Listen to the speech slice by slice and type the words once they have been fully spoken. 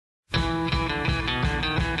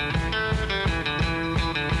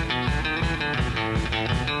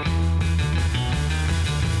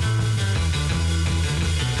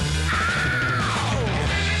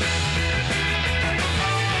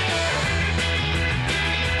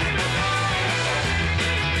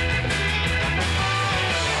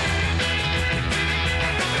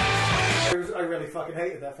fucking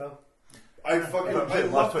hated that film. I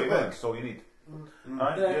love the book. That's all you need.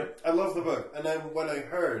 I love the book, and then when I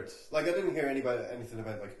heard, like, I didn't hear anything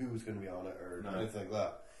about like who was going to be on it or anything like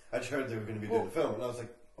that. I just heard they were going to be doing the film, and I was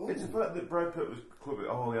like, "Oh, it's the fact that Brad Pitt was quite.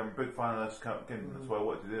 Oh, yeah, I'm a big fan of this. That's why I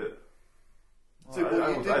wanted to do it." So,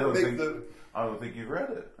 I don't think you've read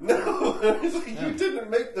it. No, you didn't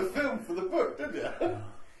make the film for the book, did you?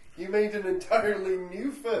 You made an entirely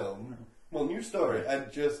new film, new story,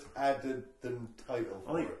 and just added the title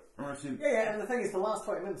for it. Yeah, and the thing is, the last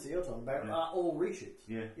 20 minutes that you're talking about are all reshoots.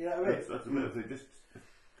 Yeah. You know what I mean? That's a bit of it. Just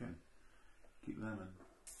keep them in.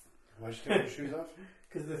 Why'd you take your shoes off?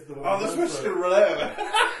 Because this is the one. Oh, this was to relate to it.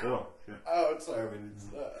 Oh, shit. Oh, sorry. I mean,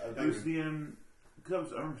 It was the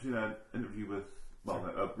because I remember seeing an interview with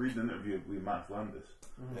reading an interview with Max Landis,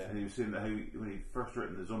 and he was saying that when he first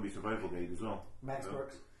written the Zombie Survival Guide as well. Max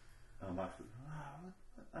Brooks. Oh, Max.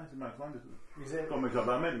 I said Max Landis. Got mixed up.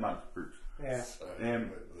 I meant Max Brooks. Yeah.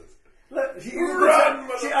 Look,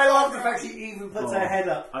 I love the fact she even puts her head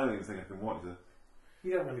up. I don't even think I can watch it.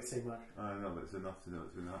 You don't really see much. I know, but it's enough to know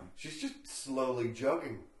it's going to happen. she's just slowly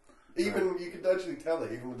jogging. Even you can actually tell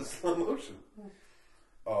it, even with the slow motion.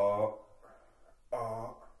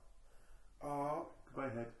 Goodbye,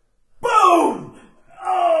 head. Boom!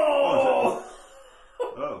 Oh!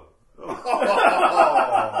 Oh.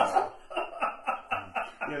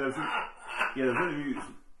 Yeah, there was an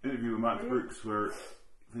interview with Max Brooks where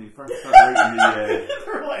when he first started writing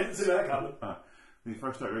when he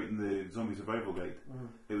first started writing the Zombie Survival Guide,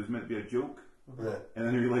 it was meant to be a joke, and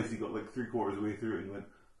then he realised he got like 3/4 of the way through it and he went,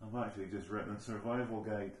 "I've actually just written a survival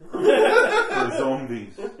guide for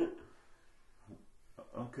zombies."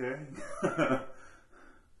 Okay.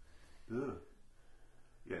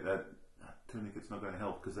 Yeah, that tourniquet's not going to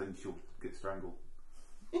help because then she'll get strangled.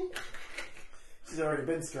 She's already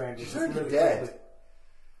been strangled. She's already dead.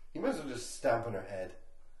 You might as well just stamp on her head.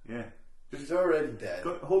 Yeah. She's already dead.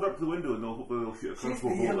 Hold her up to the window and hopefully they'll shoot a She's crossbow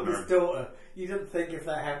the bolt on her. youngest daughter. You don't think if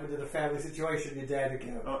that happened in a family situation, your dad would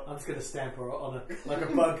go, I'm just going to stamp her on her like a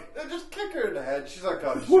bug. Just kick her in the head. She's like,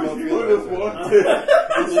 God, she What won't you feel would have it. wanted.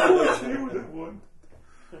 What you would have wanted.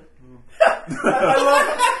 I love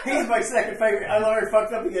he's my second favourite. I love how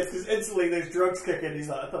fucked up he gets because instantly there's drugs kicking. He's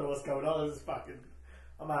like, I don't know what's going on. This is fucking.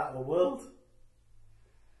 I'm out of the world.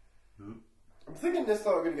 I'm thinking this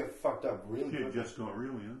thought we're going to get fucked up really It quick. just got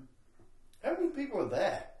real, yeah. How many people are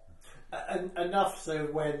there? Enough so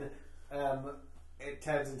when it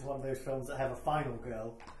turns into one of those films that have a final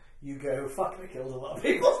girl, you go, fuck, they killed a lot of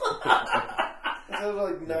people. There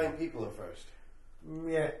was like 9 people at first.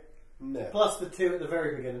 Yeah. No. Plus the 2 at the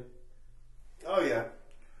very beginning. Oh yeah.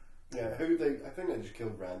 Yeah, I think they just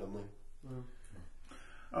killed randomly.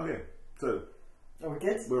 Okay, so Are we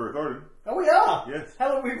good? we're recording. Oh, we are! Yes. How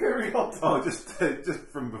long have we been recording? Oh, just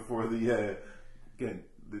from before the again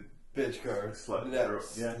the Bitch car. Slut Net girl,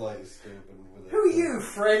 yeah. slice stupid with it. Who are you,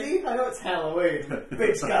 Freddy? I know it's Halloween.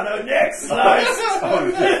 Bitch got her neck sliced!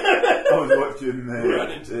 I was watching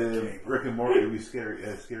Run into the Rick and Morty with Scary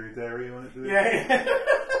Terry on it today. Yeah.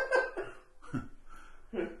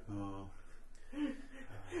 Oh.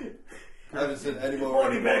 I haven't seen any more.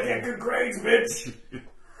 Morty better get good grades, bitch!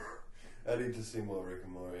 I need to see more Rick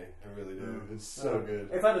and Morty. I really do. It's so good.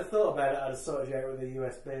 If I'd have thought about it, I'd have sorted you out with a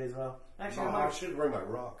USB as well. Actually, I I might. should bring my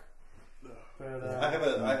rock. But,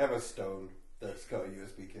 I have a stone that's got a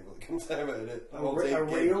USB cable that comes out of it. a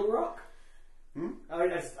real rock? Hmm? I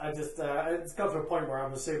just it's got to a point where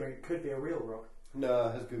I'm assuming it could be a real rock. No,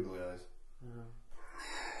 it has googly eyes.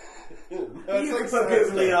 You can put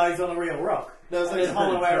googly eyes on a real rock No, it's and like then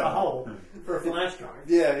hollow out a hole for a flash drive.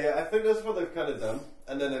 Yeah, I think that's what they've kind of done,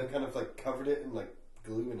 and then they've kind of like covered it in like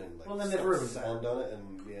glue and then like Well, then they've stuck ruined it. sand on it,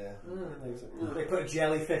 and They put a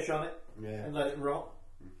jellyfish on it yeah. and let it rot.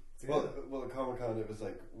 Well, at Comic Con it was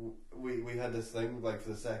like we had this thing like for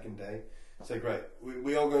the second day. It's like right,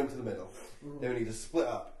 we all go into the middle. Then we need to split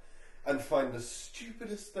up and find the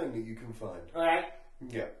stupidest thing that you can find. Alright.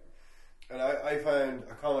 Yeah, and I found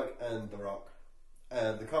a comic and The Rock,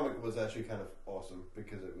 and the comic was actually kind of awesome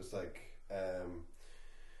because it was like it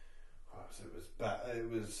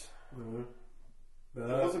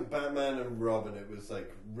wasn't Batman and Robin. It was like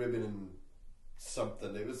Ribbon and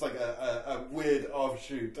something. It was like a weird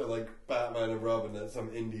offshoot to like Batman and Robin that some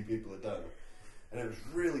indie people had done, and it was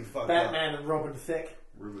really fucked Batman up. and Robin Thicke.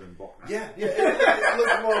 Ruben and Bach. Yeah. It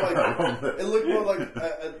looked more like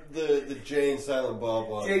the Jay and Silent Bob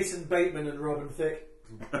one. Jason Bateman and Robin Thicke.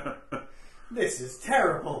 This is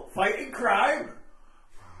terrible. Fighting crime.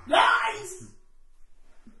 Nice.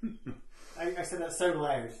 I said that so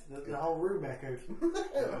loud that the whole room echoed.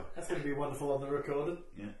 That's going to be wonderful on the recording.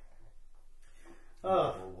 Yeah.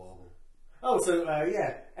 Oh. Wobble. Oh, so,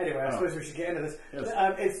 yeah. Anyway, I suppose we should get into this. Yes.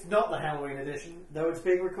 It's not the Halloween edition, though it's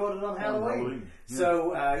being recorded on Halloween. Yeah.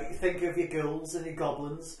 So, you think of your ghouls and your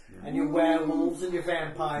goblins, and your werewolves and your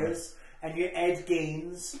vampires, and your Ed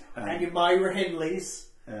Geins, and your Myra Hindleys,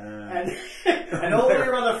 and all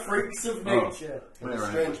your other freaks of nature. And the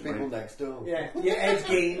strange people next door. Yeah, your Ed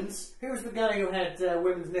Geins. Who was the guy who had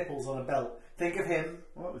women's nipples on a belt? Think of him.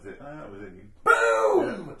 What was it? That was it.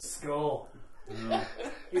 Boom! Yeah. Score.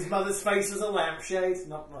 His mother's face was a lampshade.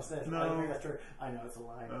 Not myself. No. I don't think that's true. I know it's a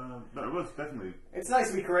lie. But it was definitely. It's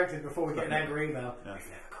nice to be corrected before we get an angry email. Yeah. We've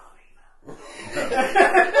never got an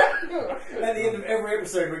email. At the end of every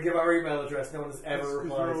episode, we give our email address. No one has ever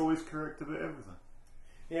replied. We're always correct about everything.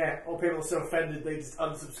 Yeah, or people are so offended they just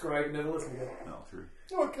unsubscribe and never listen again. Not true.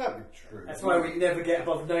 No, it can't be true. That's why we never get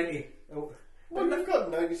above 90. Oh, Well, you've got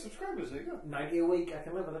 90 subscribers, there you go. 90 a week, I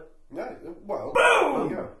can live with it. No, well, Boom!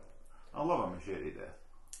 there you go. I love a machete death.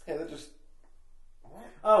 Yeah, they're just...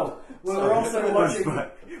 Oh, well, we're also Sorry. watching.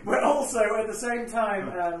 We're also at the same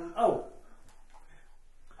time.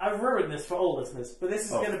 I've ruined this for all listeners, but this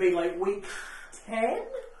is going to be like week 10,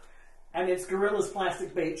 and it's Gorilla's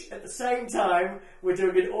Plastic Beach. At the same time, we're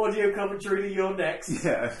doing an audio commentary to Your Next,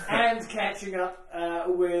 Yeah. and catching up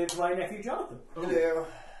with my nephew Jonathan. Hello.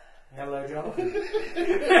 Hello, Jonathan.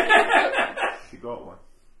 She got one.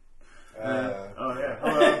 Oh, yeah.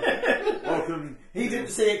 Hello. Welcome. He didn't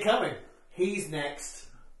see it coming. He's next.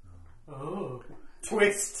 Oh,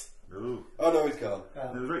 twist. Ooh. Oh, no, he's gone.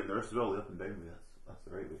 It was right there. This is all the up and down with it. That's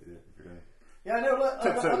the right way to do it. If you're going Yeah, I know. Look,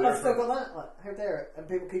 Tips out I've there. still got that. Like, how dare it? And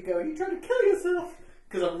people keep going, "You trying to kill yourself?"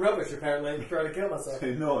 Because I'm rubbish, apparently. I'm trying to kill myself.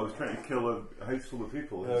 to. No, I was trying to kill a house full of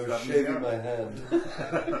people. I was shaving my hand.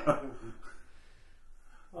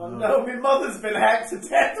 Oh no, my mother's been hacked to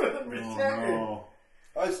death with a machete. Oh, no.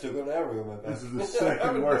 I still got an arrow in my back. This is the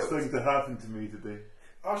second worst thing to happen to me today.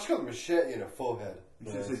 Oh, she's got a machete in her forehead. You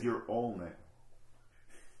should have said you're all now.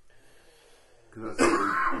 Because that's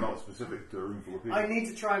really not specific to a room full of people. I need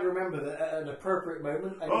to try and remember that at an appropriate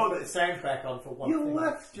moment, I need to put the sound back on for one You thing.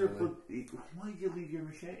 left your... Why did you leave your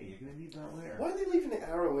machete? You're going to need that later. Why are they leaving the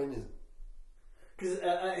arrow in his... Because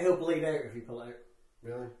he'll bleed out if you pull it out.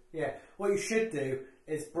 Really? Yeah. What you should do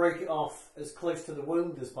is break it off as close to the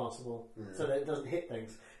wound as possible so that it doesn't hit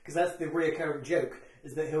things. Because that's the reoccurring joke,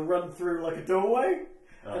 is that he'll run through like a doorway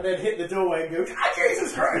and then hit the doorway and go, "Ah,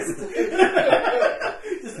 Jesus Christ!"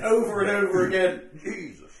 Just over and over again.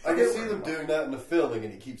 Jesus. I can see them doing that in the filming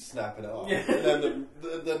and he keeps snapping it off. Yeah. And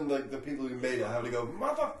then the people who made it have to go,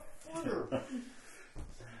 "Motherfucker!"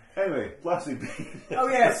 Anyway, Plastic Beach. Oh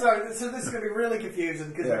yeah, so this is going to be really confusing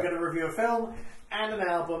because Yeah. we're going to review a film and an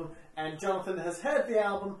album, and Jonathan has heard the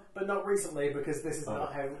album, but not recently because this is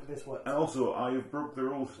not how this works. And also, I have broke the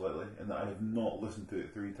rules slightly in that I have not listened to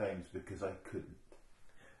it 3 times because I couldn't.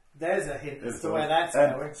 There's a hint as It's to where that's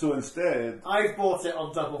and going. So instead... I've bought it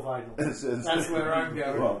on double vinyl. That's where I'm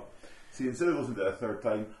going. Well, see, instead of listening to it a 3rd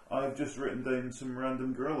time, I've just written down some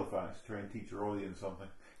random Gorilla facts to try and teach your audience something.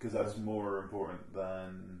 Because that's more important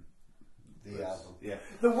than... The album. Yeah.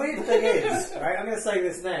 The weird thing is, right, I'm going to say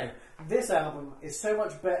this now, this album is so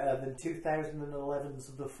much better than 2011's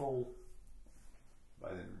The Fall. I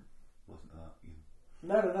didn't listen to that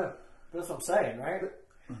either. No. That's what I'm saying, right?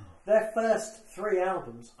 Their first 3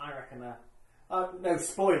 albums, I reckon no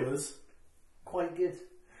spoilers, quite good.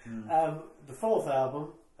 The 4th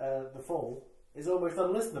album, The Fall, is almost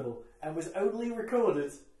unlistenable and was only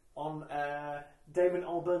recorded on Damon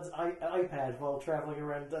Albarn's iPad while travelling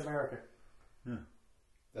around America.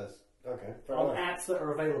 That's... Okay, fair On enough. apps that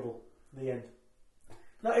are available. The end.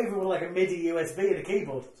 Not even with like a MIDI USB and a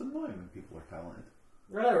keyboard. It's annoying when people are talented.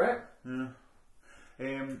 Right.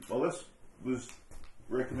 Yeah. Well, this was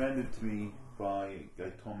recommended to me by a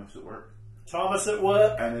guy Thomas at work. Thomas at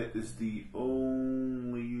work. And it is the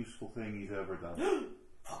only useful thing he's ever done.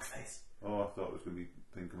 Fuckface. Oh, I thought it was going to be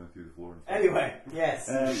a thing coming through the floor. And stuff. Anyway, yes.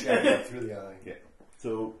 Shot through the eye. Yeah.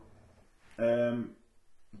 So,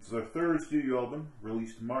 it's their 3rd studio album,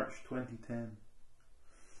 released March 2010.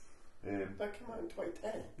 That came out in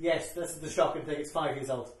 2010. Yes, this is the shocking thing. It's 5 years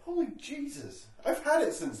old. Holy Jesus! I've had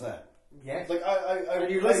it since then. Yes. Like I And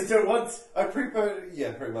you listened to it once. I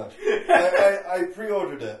yeah, pretty much. I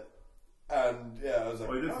pre-ordered it, and yeah, I was like,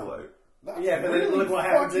 Oh, you did pull out. That's Yeah, but really then look what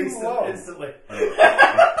happened fucking long. instantly.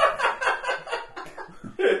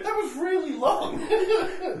 That was really long.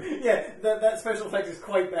 Yeah, that special effect is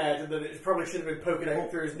quite bad, and that it probably should have been poking out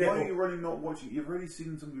through his Why are you nipple. running not watching? You've already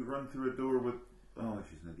seen somebody run through a door with... Oh,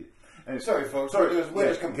 she's an idiot. Anyway, Sorry, folks. Sorry, There's yeah,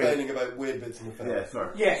 winners complaining about weird bits in the film. Yeah,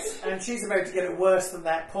 sorry. Yes, and she's about to get it worse than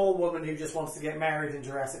that poor woman who just wants to get married in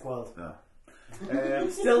Jurassic World. No.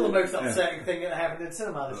 Still the most upsetting thing that happened in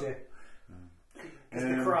cinema this year. Because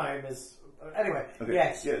the crime is... Anyway, okay.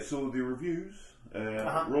 yes. Yeah, so the reviews.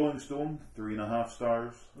 Rolling Stone, 3.5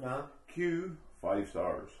 stars. Q, 5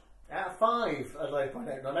 stars. Out of 5, I'd like to point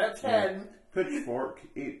out. Not out of 10. Yeah. Pitchfork,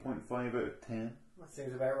 8.5 out of 10. That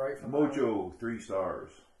seems about right for Mojo, 3 stars.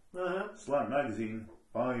 Uh-huh. Slant Magazine,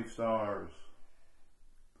 5 stars.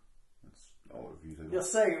 That's all reviews. You're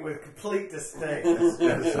saying it with complete disdain.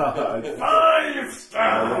 Yes, 5 stars!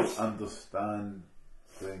 I don't understand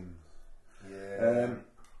things. Yeah.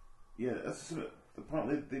 Yeah, that's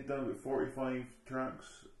apparently they've done about 45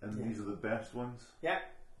 tracks, and these are the best ones. Yeah.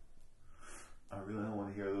 I really don't want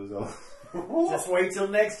to hear those all. Just wait till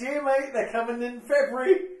next year, mate. They're coming in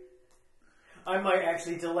February. I might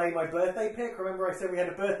actually delay my birthday pick. Remember I said we had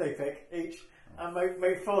a birthday pick each? I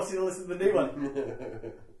might force you to listen to the new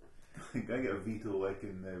one. I think I get a veto like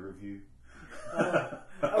in the review.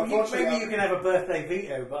 Maybe you can have a birthday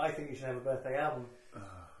veto, but I think you should have a birthday album.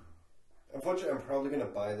 Unfortunately, I'm probably going to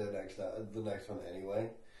buy the next one anyway.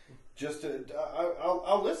 Just to,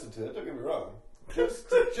 I'll listen to it. Don't get me wrong. Just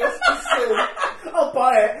to see. I'll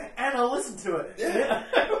buy it and I'll listen to it. Yeah.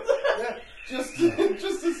 Yeah. Just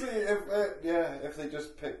to see if they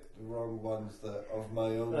just picked the wrong ones of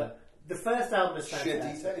my own. The first album is fantastic.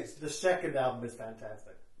 Shitty taste. The second album is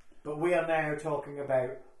fantastic. But we are now talking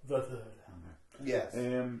about the third album. Yes.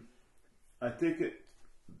 I take it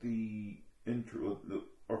the intro, the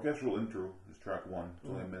orchestral intro is track 1. It's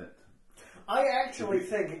only a minute. I actually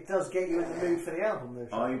think it does get you in the mood for the album,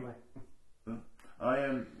 though.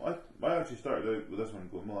 I actually started out with this one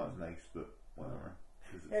going, well, that's nice, but whatever.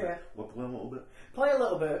 Yeah. We'll play a little bit. Play a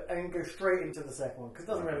little bit and go straight into the second one, because it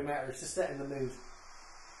doesn't really matter, it's just setting the mood.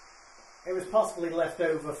 It was possibly left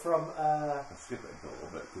over from... I'll skip it a little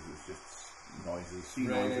bit, because it's just noises, sea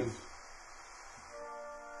noises.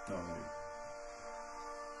 No.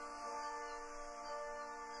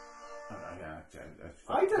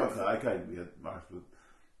 I can't be arsed with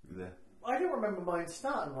the... I don't remember mine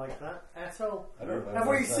starting like that at all. I don't remember. Have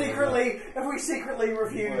we secretly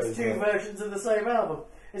reviewed two versions of the same album?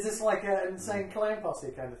 Is this like an Insane Clown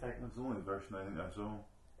Posse kind of thing? That's the only version I think I saw.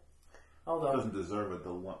 Hold on. It doesn't deserve a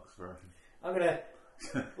deluxe version. I'm gonna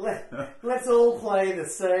let's all play the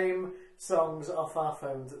same songs off our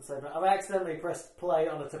phones at the same time. I've accidentally pressed play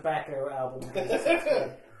on a Tobacco album.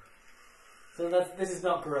 So this is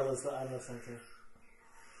not Gorillaz that I'm listening to.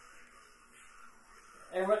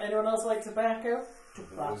 Anyone else like Tobacco?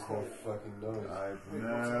 There's no fucking noise. I've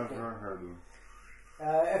never heard of them.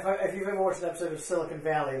 If you've ever watched an episode of Silicon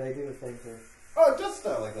Valley, they do the thing too. Oh, it does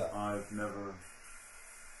start like that. I've never.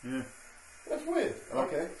 Yeah. That's weird.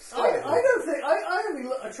 Okay. I don't think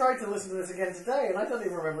I tried to listen to this again today, and I don't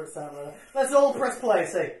even remember it starting like that. Let's all press play.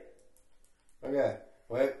 See. Okay.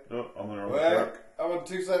 Wait. Oh, I'm on the wrong track. I'm on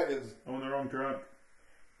 2 seconds. I'm on the wrong track.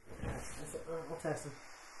 We'll test them.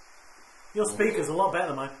 Your speaker's a lot better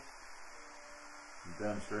than mine.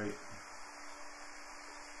 Damn straight.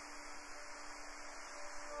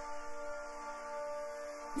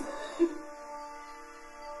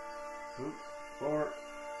 Oop, 4.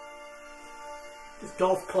 This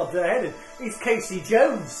golf club they're headed. He's Casey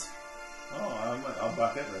Jones. Oh, I'm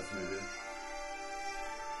back in this movie.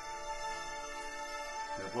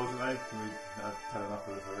 Yeah, wasn't I? I've had enough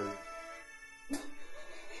of this already.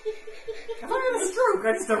 Have I had a stroke?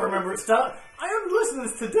 I just don't remember it start. I only listened to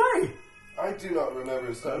this today. I do not remember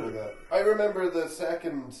it starting like that. I remember the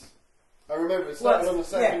second. I remember it starting on the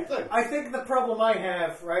second thing. I think the problem I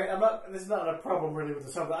have, right? This is not a problem really with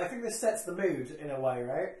the song, but I think this sets the mood in a way,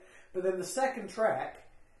 right? But then the second track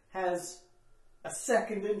has a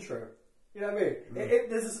second intro. You know what I mean?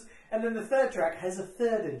 And then the third track has a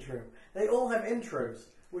third intro. They all have intros,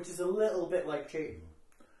 which is a little bit like cheating.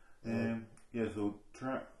 Yeah, so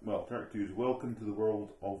track 2 is Welcome to the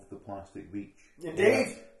World of the Plastic Beach.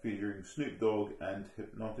 Indeed. Featuring Snoop Dogg and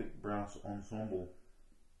Hypnotic Brass Ensemble.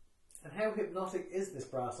 And how hypnotic is this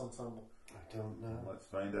brass ensemble? I don't know. Let's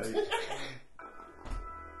find out.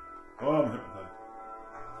 Oh, I'm hypnotized.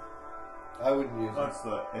 I wouldn't use That's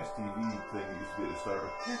the STV thing that used to be at the start of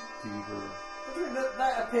TV programs.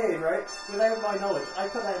 That appeared, right? Without my knowledge. I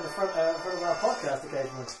put that in the front of our podcast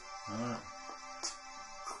occasionally. Alright.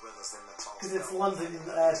 Because it's London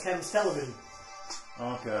Thames Television.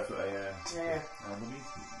 Okay, that's what Yeah.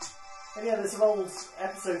 And And there's some old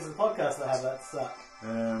episodes of the podcast that have that stuck.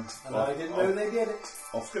 And I didn't know they did it.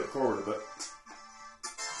 I'll skip forward a bit.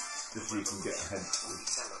 Just so you can get a hint.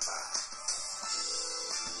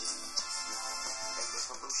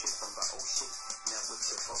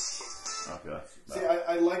 Okay, that's See,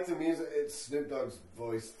 I like the music. It's Snoop Dogg's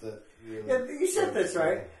voice that really... Yeah, you said this,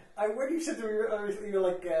 right? When you said to me, you were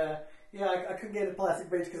like, I couldn't get a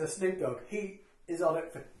Plastic Beach because of Snoop Dogg. He is on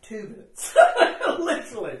it for 2 minutes,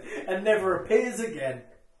 literally, and never appears again.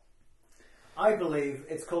 I believe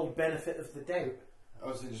it's called Benefit of the Doubt.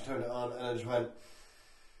 Obviously, just turned it on and I just went,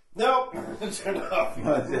 nope, turn it off.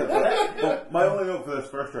 Well, my only note for this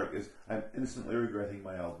first track is I'm instantly regretting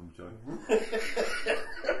my album choice.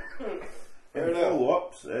 In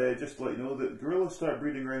follow-ups, just to let you know that gorillas start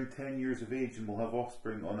breeding around 10 years of age and will have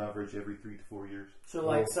offspring on average every 3 to 4 years. So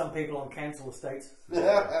like some people on council estates. So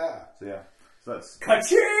that's...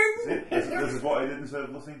 Ka-ching! This is what I did instead of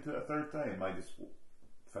listening to it a third time. I just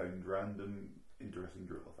found random, interesting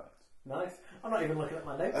gorilla facts. Nice. I'm not even looking at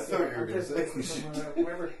my notes. I thought you were going to say.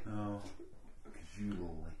 No, because you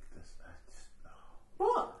will like this.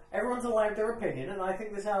 What? Everyone's allowed their opinion, and I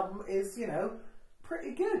think this album is,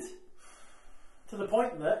 pretty good. To the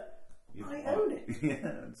point that I own it.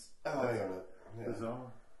 I own it. Yeah.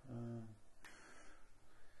 Bizarre.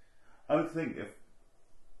 I would think if,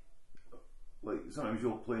 sometimes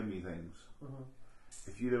you'll play me things. Mm-hmm.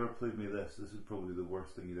 If you'd ever played me this is probably the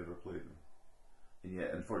worst thing you'd ever played me. And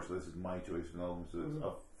yet, unfortunately, this is my choice of an album, so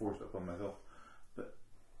I've forced it upon myself. But,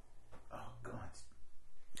 oh God.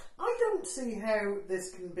 I don't see how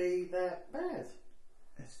this can be that bad.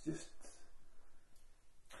 It's just...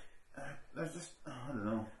 there's just... I don't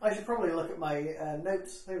know. I should probably look at my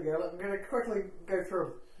notes. There we go. I'm going to quickly go through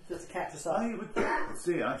them just to catch us up. I would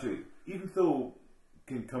say, actually, even though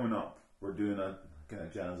coming up, we're doing a kind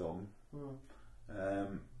of jazz album.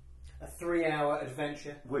 A 3-hour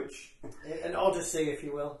adventure. Which... An odyssey, if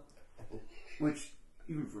you will. Which,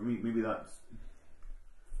 even for me, maybe that's...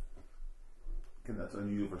 that's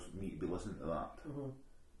unusual for me to be listening to that.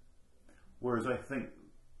 Whereas I think...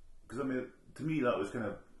 Because, to me, that was kind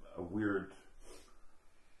of a weird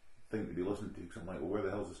thing to be listening to, because I'm like, well, where the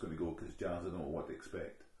hell is this going to go? Because jazz, I don't know what to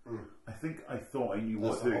expect. I thought I knew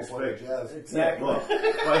what to expect. Jazz. Exactly. Yeah,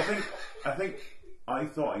 but I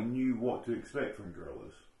thought I knew what to expect from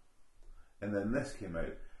Gorillaz, and then this came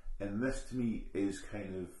out, and this to me is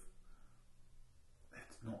kind of,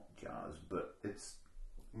 it's not jazz, but it's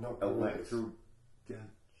not electro jazz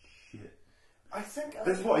shit. I think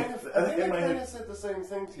this is what I kind of said the same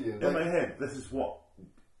thing to you. In my head, this is what,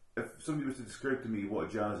 if somebody was to describe to me what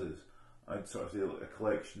jazz is, I'd sort of say like a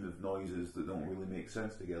collection of noises that don't really make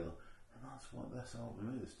sense together, and that's what this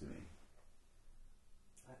album is to me.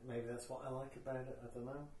 Maybe that's what I like about it. I don't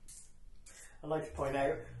know. I'd like to point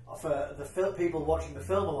out for the people watching the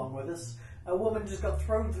film along with us, a woman just got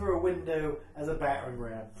thrown through a window as a battering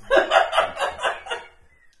ram.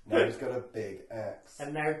 Now he's got a big axe,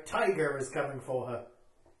 and now Tiger is coming for her,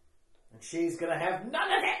 and she's gonna have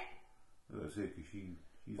none of it. I was say, cause she's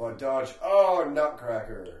or dodge. Oh,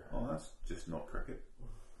 Nutcracker. Oh, that's just not cricket.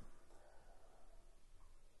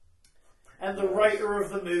 And the writer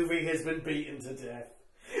of the movie has been beaten to death.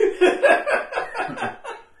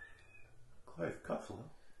 Clive Cussler.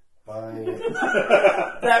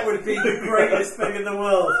 That would be the greatest thing in the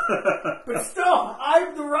world. But stop!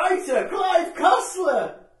 I'm the writer, Clive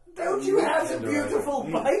Cussler. Don't you have some beautiful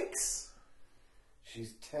bikes?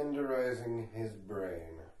 She's tenderizing his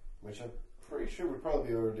brain, which I'm pretty sure would probably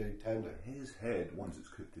be already tender. His head, once it's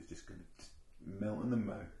cooked, is just going to melt in the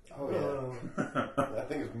mouth. Oh yeah, I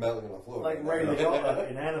think it's melting on the floor. Like Ray Liotta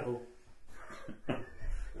in Hannibal.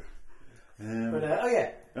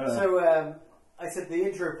 So I said the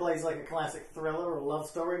intro plays like a classic thriller or love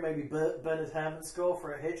story, maybe Bernard Herrmann score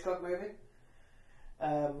for a Hitchcock movie.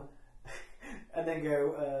 And then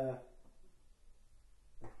go.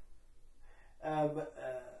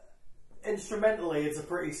 Instrumentally, it's a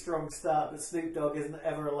pretty strong start, but Snoop Dogg isn't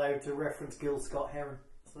ever allowed to reference Gil Scott-Heron.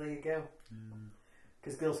 So there you go.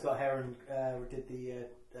 Because Gil Scott-Heron did the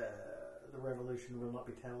Revolution will not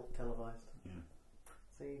be televised. Yeah. So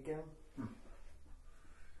there you go.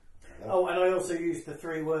 Oh, and I also used the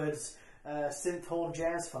 3 words synth horn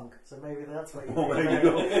jazz funk. So maybe that's what you. Oh, there you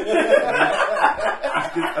go.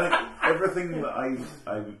 Everything that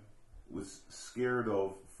I was scared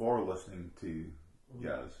of for listening to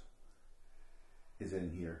jazz is in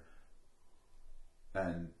here,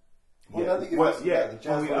 and the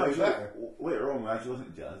jazz later on, when I actually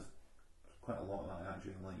listen to jazz, there's quite a lot of that I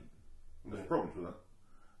actually like. There's problems with it,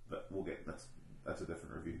 but we'll get that's a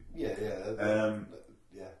different review.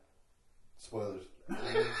 Yeah. Spoilers.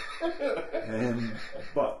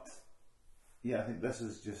 But yeah, I think this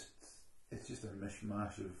is it's just a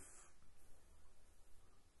mishmash of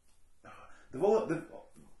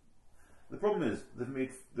the problem is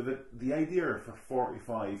the idea for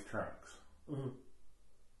 45 tracks,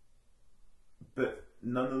 but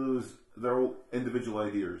none of those, they're all individual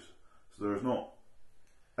ideas, so there's not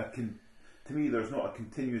to me there's not a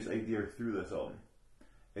continuous idea through this album.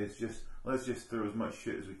 It's just, let's just throw as much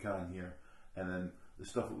shit as we can here, and then the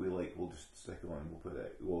stuff that we like, we'll just stick on and we'll put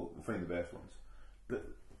it. We'll find the best ones. But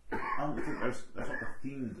I don't think there's not a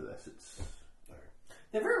theme to this. It's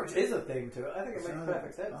there very much is a theme to it. I think it makes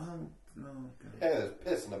perfect sense. No. Yeah, there's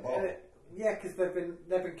piss in the bottle. Yeah, because they've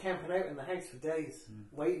been camping out in the house for days,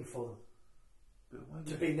 waiting for them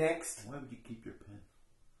to be next. Why would you keep your pen?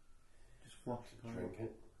 Just flush it. Drink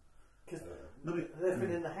it. Because they've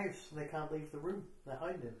been in the house and they can't leave the room. They're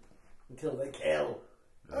hiding until they kill.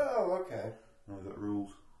 Oh, okay. Oh, we've got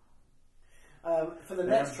rules. For the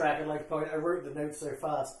next track, I'd like to point out, I wrote the notes so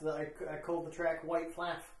fast that I called the track White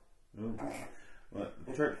Flaff. Oh. Well,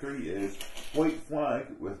 track 3 is White Flag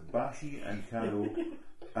with Bashi and Kano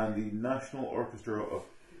and the National Orchestra of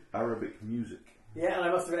Arabic Music. Yeah, and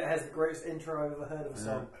I must admit it has the greatest intro I've ever heard of a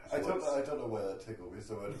song. I don't know why that tickled me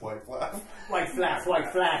so much. White flaff. White flaff,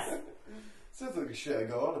 white flaff. Sounds like a shit I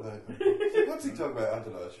go on about. Like, what's he talking about? I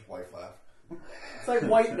don't know, it's just white flaff. It's like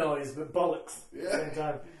white noise, but bollocks Yeah. at the same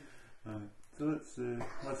time. So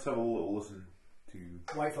let's have a little listen to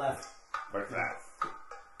White flaff. White Flag.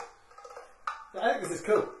 I think this is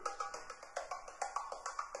cool.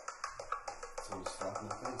 Someone's slapping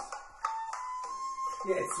my face.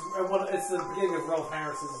 Yeah, it's the beginning of Rolf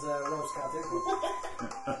Harris's Rose cartoon.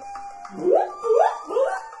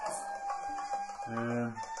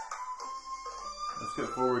 Let's get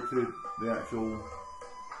forward to the actual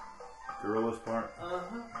Gorillaz part.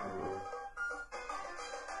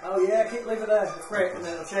 Oh yeah, keep leaving it there. It's great, and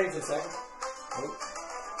then it'll change in a second. Oh.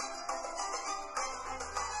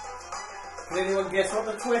 Can anyone guess what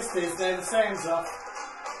the twist is? Now the sound's off.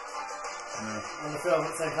 On the film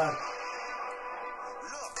at the same time.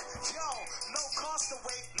 Look, yo, no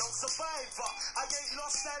castaway, no survivor. I ain't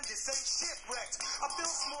lost and this ain't shipwrecked. I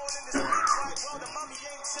feel small in this big right. Well, the mommy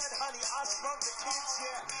ain't said, honey, I sprung the kids,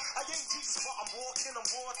 yeah. I ain't Jesus, but I'm walking on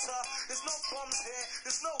water. There's no bombs here,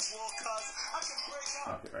 there's no war, cuz I can break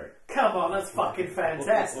up. Okay, right. Come on, that's fucking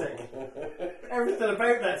fantastic. Everything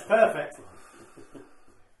about that's perfect.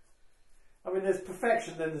 I mean, there's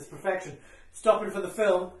perfection, then there's perfection. Stopping for the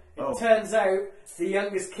film, it turns out the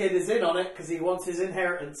youngest kid is in on it because he wants his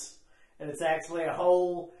inheritance. And it's actually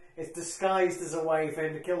it's disguised as a way for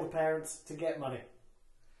him to kill the parents to get money.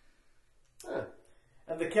 Huh.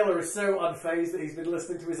 And the killer is so unfazed that he's been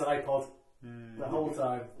listening to his iPod the whole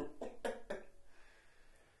time.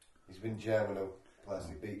 He's been jamming on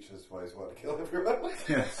Plastic Beach, that's why he's wanting to kill everyone.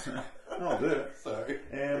 Yes. I'll do it. Sorry.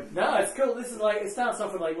 No, it's cool. This is it starts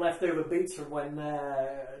off with leftover beats from when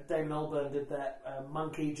Damon Albarn did that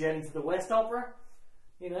Monkey Journey to the West opera.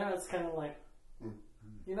 You know, it's kind of like,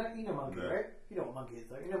 you know Monkey, right? You know what Monkey is,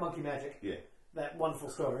 though. You know Monkey Magic. Yeah. That wonderful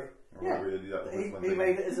story. Yeah. Really do that He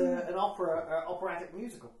made it as an operatic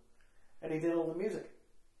musical, and he did all the music.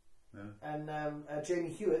 Yeah. And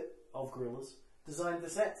Jamie Hewitt of Gorillaz designed the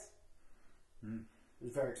sets. It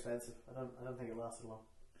was very expensive. I don't think it lasted long.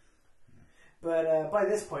 But by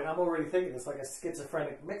this point, I'm already thinking it's like a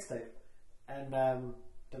schizophrenic mixtape. And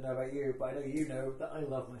don't know about you, but I know you know that I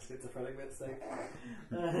love my schizophrenic mixtape.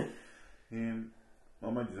 I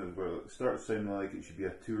might just have it starts sounding like it should be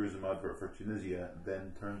a tourism advert for Tunisia,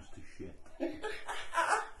 then turns to shit.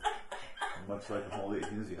 Much like a holiday in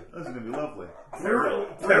Tunisia. This is going to be lovely.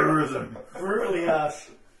 Terrorism. Brutally harsh.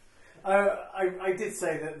 I did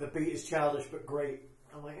say that the beat is childish but great.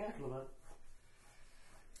 I'm like, yeah, I can love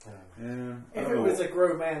that. If it was a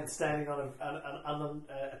grown man standing on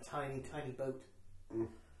a tiny boat,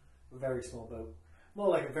 a very small boat, more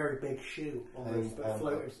like a very big shoe, almost, but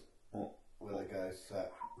floating. With a guy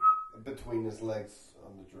sat between his legs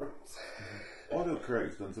on the drums.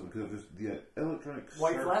 Autocorrect's done something because the electronic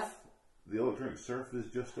White surf. flaff? The electronic surf is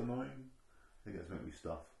just annoying. I think that's meant to be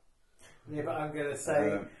stuff. Yeah, but I'm going to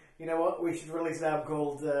say, you know what? We should release an album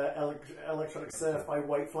called Electronic Surf by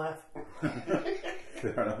White Flaff.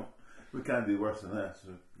 Fair enough. We can't do worse than that.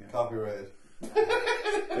 So, yeah. Copyrighted.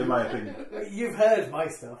 In my opinion. You've heard my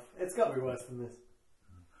stuff. It's got to be worse than this.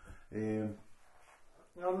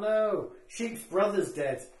 Oh no, Sheep's brother's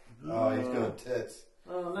dead. Oh, he's got tits.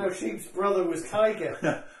 Oh no, Sheep's brother was Tiger.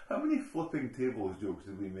 How many flipping tables jokes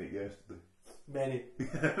did we make yesterday? Many.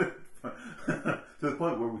 To the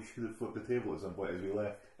point where we should have flipped the table at some point as we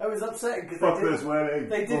left. I was upset because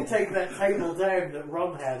they did take that table down that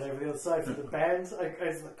Ron had over the other side for the band. I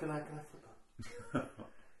was like, can I flip that?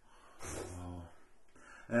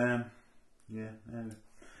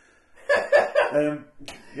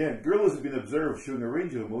 Gorillaz have been observed showing a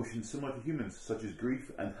range of emotions similar to humans, such as grief,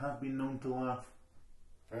 and have been known to laugh.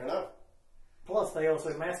 Fair enough. Plus, they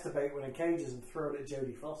also masturbate when in cages and throw it at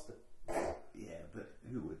Jodie Foster. Yeah, but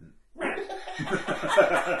who wouldn't?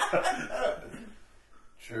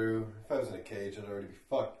 True. If I was in a cage, I'd already be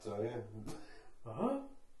fucked, so yeah. Uh-huh.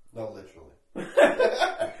 Not literally.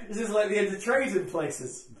 This is like the end of Trading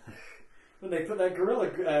Places. When they put that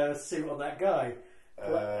gorilla suit on that guy.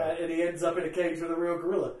 And he ends up in a cage with a real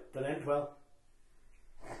gorilla. Doesn't end well.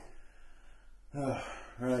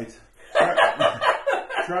 Right.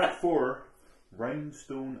 Track 4,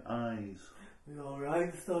 Rhinestone Eyes. Your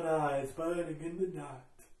rhinestone eyes burning in the night.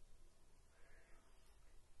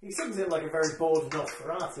 He sings it like a very bored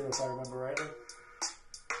Nosferatu, if I remember rightly.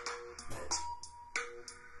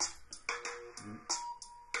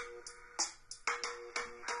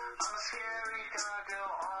 I'm a scary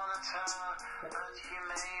gargoyle on a tower, but you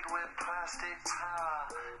made with plastic power.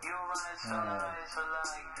 Your rhinestone eyes are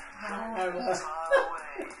like far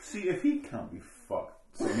away. See, if he can't be fucked,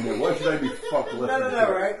 so, I mean, why should I be fucked listening No, to it?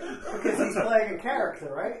 right? Because he's playing a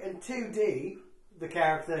character, right? In 2D, the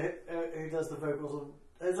character who does the vocals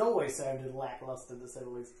has always sounded lackluster, to say the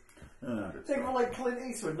least. Think of like Clint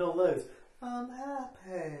Eastwood and all those. I'm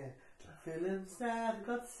happy, feeling sad,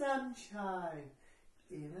 got sunshine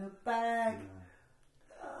in a bag.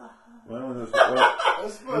 Well, I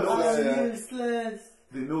suppose I'm useless.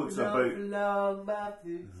 the notes about long my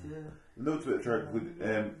future. the notes about the track would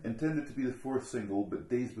intended to be the 4th single, but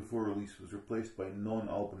days before release was replaced by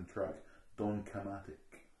non-album track Don Chromatic.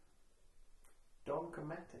 Don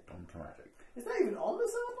Chromatic. Don Chromatic. Is that even on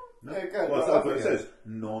this album? No. Yeah, good. Well, Well, that's what it okay. says.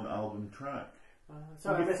 Non-album track.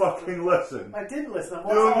 Sorry, I You missed fucking listen. I didn't listen.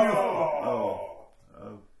 I No,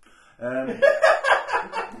 watched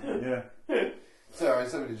yeah. Sorry,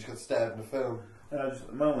 somebody just got stabbed in the film.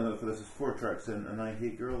 My only note for this is 4 tracks in, and I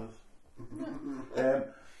hate gorillas.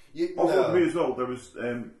 Also, No. for me as well, there was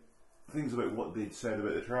things about what they'd said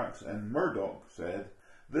about the tracks, and Murdoch said,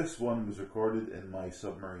 "This one was recorded in my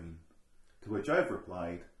submarine." To which I've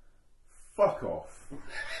replied, "Fuck off."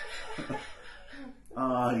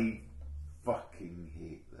 I fucking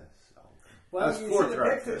hate this album. Well, That's you 4 should have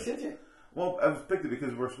tracks. picked it, should you? Well, I was picked it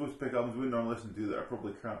because we're supposed to pick albums we normally listen to that are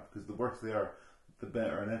probably crap, because the worse they are, the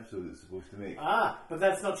better an episode is supposed to make. But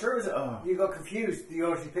that's not true, is it? Oh. You got confused.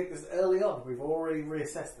 You actually picked this early on. We've already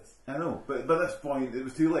reassessed this. I know, but by this point, it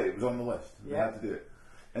was too late. It was on the list. We Yeah. had to do it.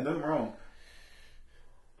 And don't get me wrong,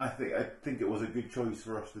 I think it was a good choice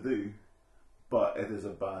for us to do, but it is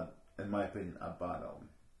in my opinion, a bad album.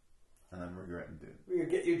 And I'm regretting doing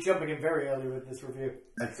it. You're jumping in very early with this review.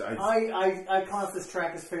 I I class this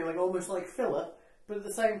track as feeling almost like filler, but at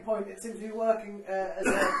the same point, it seems to be working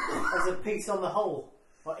as a piece on the whole.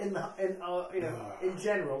 Or in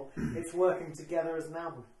general, it's working together as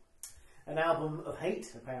an album of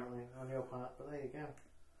hate, apparently on your part. But there you go.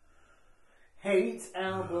 Hate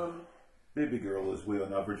album, Baby Girl is weigh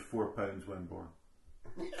on average 4 pounds when born.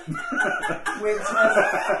 which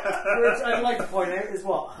I'd like to point out is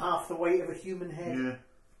what, half the weight of a human head. Yeah.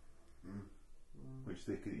 Which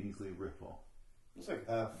they could easily rip off It's like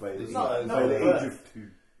half by the, the Not- size. not by of the really. age of 2.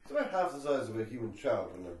 It's about half the size of a human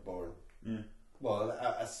child when they're born. Yeah. Well,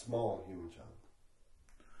 a small human child.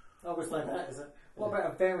 Always like that, is it? What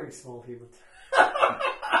about a very small human?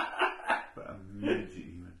 But a midget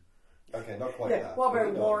human. Okay, not quite Yeah. that. What but about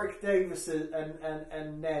you know. Warwick Davis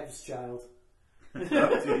and Nev's child, Oh,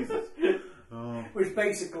 Jesus. Oh, which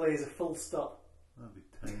basically is a full stop. that'd be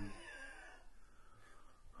tiny.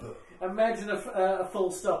 Imagine a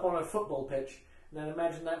full stop on a football pitch, and then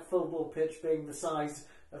imagine that football pitch being the size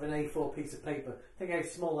of an A4 piece of paper. Think how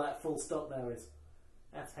small that full stop now is.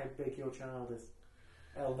 That's how big your child is.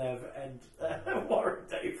 El Nev and Warwick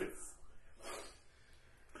Davis.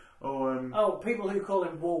 Oh, People who call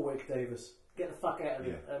him Warwick Davis. Get the fuck out of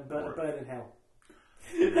here Yeah, and burn in hell.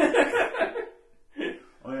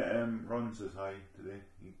 Ron says hi today.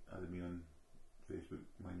 He added me on Facebook,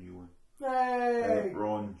 my new one. Hey!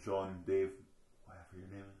 Ron, John, Dave, whatever your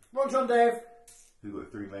name is, Ron John Dave. who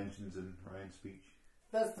got 3 mentions in Ryan's speech.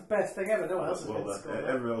 That's the best thing ever. No one else has Well been done. scored.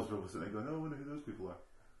 Everyone else was sitting there going, "Oh, I wonder who those people are."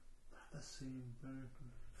 The same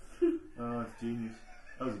person. Oh, it's genius.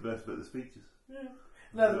 That was the best bit of the speeches. Yeah.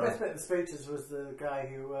 No, the best bit of the speeches was the guy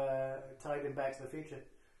who tied him Back to the Future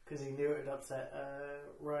because he knew it would upset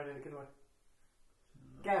Ryan in a good way.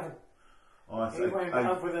 Gavin. Oh, He wound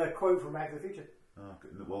up with a quote from Back to the Future. okay,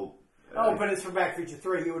 well, But it's from Back to the Future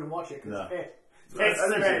 3. You wouldn't watch it because No. it's I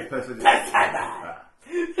didn't say it's pissed.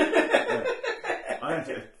 I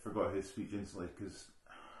actually forgot his speech instantly because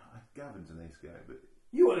Gavin's a nice guy, but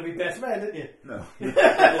You want to be best man, didn't you? No.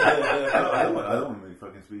 I don't want to make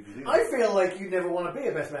fucking speeches either. I feel like you never want to be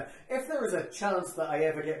a best man. If there is a chance that I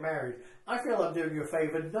ever get married, I feel I'm doing you a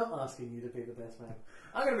favour not asking you to be the best man.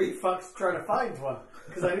 I'm going to be fucked trying to find one,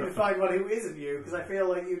 because I need to find one who isn't you, because I feel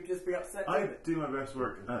like you'd just be upset I doing it. do my best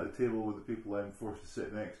work at the table with the people I'm forced to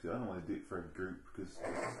sit next to. I don't want to do it for a group because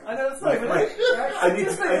I know it's not even right? I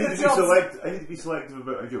need to be selective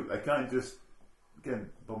about a joke. I can't just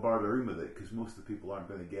bombard a room with it because most of the people aren't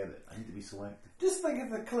going to get it. I need to be selective. Just think of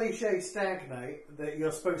the cliche stag night that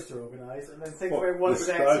you're supposed to organise, and then think What, about what it the would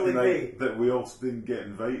stag actually night be. that we also didn't get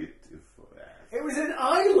invited to. It was in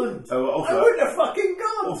Ireland. Oh, also, I wouldn't have fucking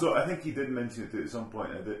gone. Also, I think he did mention it at some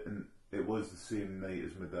point, and it was the same night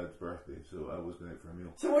as my dad's birthday, so I was going out for a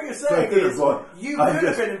meal. So what you're So I saying could have is, gone. you could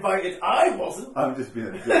have been invited. I wasn't. I'm just being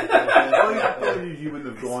a dick. You wouldn't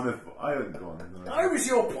have gone if I hadn't gone. No. I was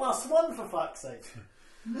your plus one, for fuck's sake.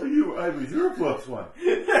 No, I was your plus one.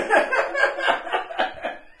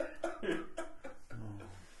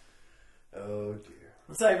 Oh dear.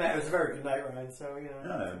 Saying that, it was a very good night, Ryan, so, you know.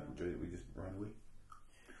 No, I enjoyed it. We just ran away.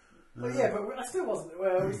 But yeah, but I still wasn't,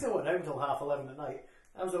 well, we still went home until 11:30 at night.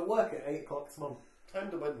 I was at work at 8 o'clock this morning.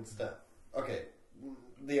 Time to wed and stuff. Okay.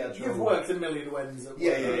 The actual... You've worked a million weddings at work.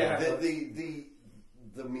 Yeah.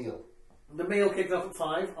 The meal. The meal kicked off at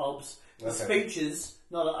 5, obs. The speeches,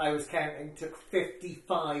 not that I was counting, took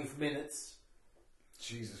 55 minutes.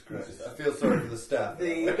 Jesus Christ. I feel sorry for the staff.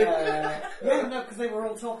 Yeah, no, because they were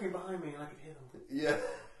all talking behind me and I could hear them. Yeah.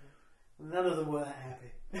 None of them were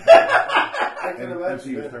happy. I can MC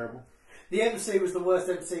imagine. was terrible. The MC was the worst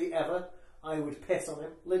MC ever. I would piss on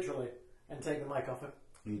him, literally, and take the mic off him.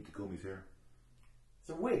 You need to comb his hair. It's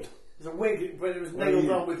a wig. It's a wig, but it was nailed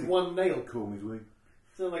on with one nail. Comb his wig.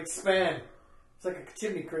 So like span. It's like a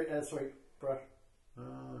chimney sweep brush. Oh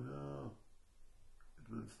no. It's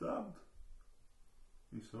been stabbed.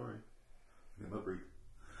 He's sorry. He's lip read.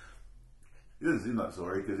 He doesn't seem that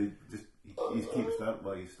sorry because he keeps stabbed,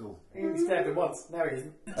 but he's still. He only stabbed him once. Now he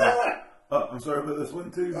isn't. Oh, I'm sorry about this one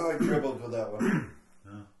too. Oh, I dribbled with that one.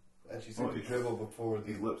 No. And she seemed to dribble before the...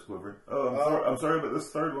 His lips quivered. Oh, I'm sorry about this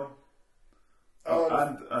third one.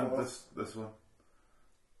 And this one.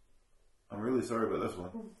 I'm really sorry about this one.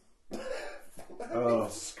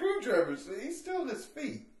 Screwdrivers. He's still on his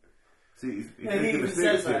feet. See, he's Yeah, he making even mistakes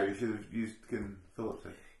says that. here. He should have used Ken Phillips.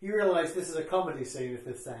 You realise this is a comedy scene with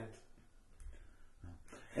this sound.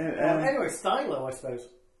 Anyway, Anyway, Stylo, I suppose.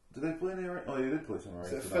 did they play any? Oh, they did play some Is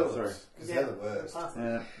alright. it Phillips? Sorry. Because they're the worst.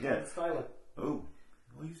 Yeah. Stylo. Oh,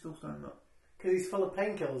 why are you still standing up? Because he's full of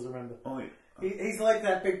painkillers, remember? Oh, yeah. He's like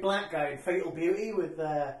that big black guy in Fatal Beauty with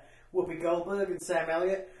Whoopi Goldberg and Sam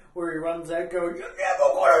Elliott, where he runs out going, "You're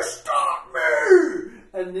never gonna stop me!"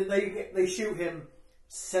 And they shoot him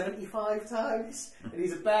 75 times, and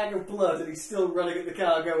he's a bag of blood, and he's still running at the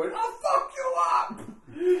car going, "I'll fuck you up!"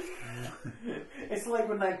 It's like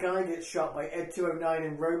when that guy gets shot by Ed 209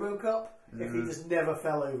 in RoboCop, if he just never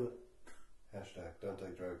fell over. Hashtag, don't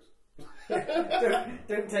take drugs.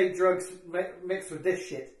 Don't take drugs mixed with this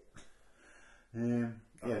shit.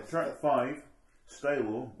 Track 5,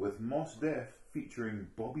 Stylo with Mos Def featuring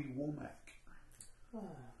Bobby Womack.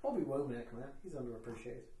 Bobby Womack, man, he's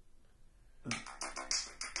underappreciated.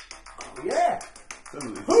 Oh, yeah!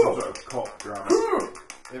 Some sort of cop drama.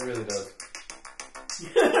 It really does.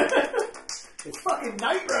 It's fucking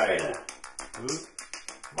Knight Rider! Who?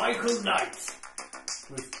 Michael Knight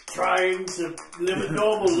was trying to live a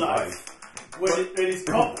normal life when his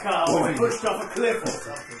cop car was pushed off a cliff or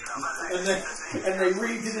something. And they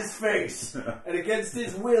reamed in his face and against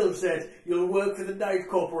his will said, "You'll work for the Knight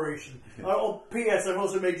Corporation. Oh, P.S. I've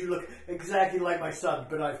also made you look exactly like my son,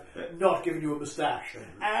 but I've not given you a moustache."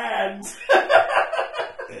 And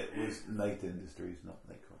It was Knight Industries, not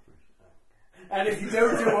Knight Corporation. and if you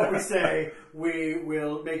don't do what we say, we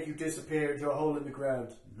will make you disappear into a hole in the ground.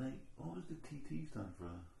 Knight, what was the TT stand for?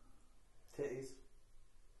 Titties.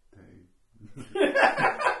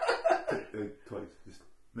 Twice, just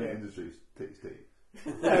Knight Industries, titties.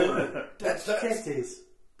 No, That's titties.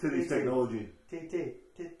 Titties technology. Titties.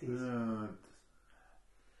 No?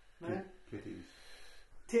 Titties.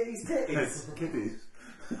 Kitties. Titties. Kitties.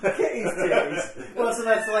 Kitties titties. Well, so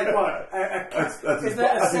that's like what? That's a his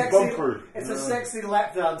sexy? bumper. It's a sexy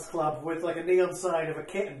lap dance club with like a neon sign of a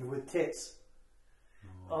kitten with tits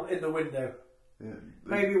in the window. Yeah,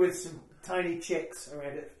 Maybe with some tiny chicks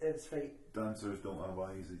around its feet. dancers don't have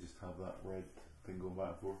eyes; they just have that red thing going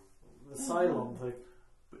back and forth. The Cylon thing.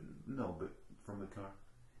 But from the car.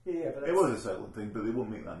 Yeah, but It was a silent thing, but they won't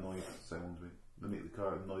make that noise that sounds make. They make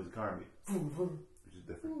the noise the car make, which is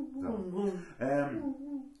different.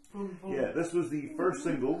 Yeah, this was the first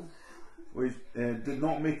single which did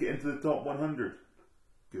not make it into the top 100.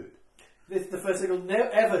 Good. This is the first single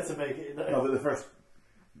ever to make it. No, but the first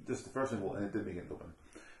single, and it did make it into one.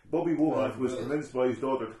 Bobby Womack was convinced by his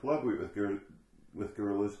daughter to collaborate with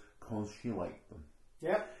Gorillaz because she liked them.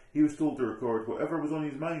 Yeah. He was told to record whatever was on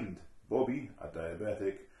his mind. Bobby, a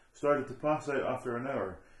diabetic, started to pass out after an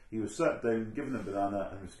hour. He was sat down, given a banana,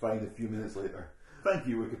 and was fine a few minutes later. Thank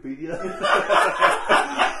you, Wikipedia.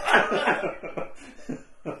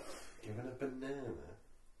 Given a banana.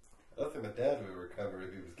 I don't think my dad would recover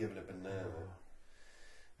if he was given a banana.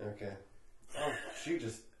 Okay. Oh, she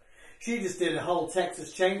just did a whole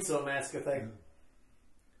Texas Chainsaw Massacre thing.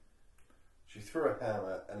 She threw a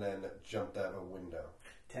hammer and then jumped out of a window.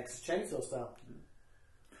 Texas Chainsaw style.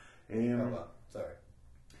 Sorry.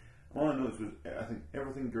 All I noticed was, I think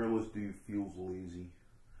everything Gorillaz do feels lazy.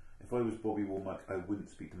 If I was Bobby Womack, I wouldn't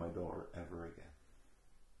speak to my daughter ever again.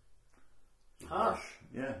 Harsh.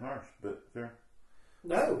 Yeah, harsh, but fair.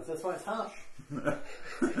 No, that's why it's harsh.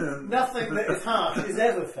 Nothing that is harsh is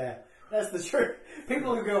ever fair. That's the truth.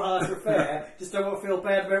 People who go harsh or fair just don't want to feel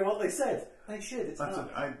bad about what they said. They should, it's harsh.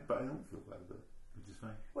 But I don't feel bad about it, which is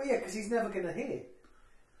fine. Well, yeah, because he's never going to hear.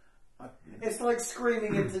 It's like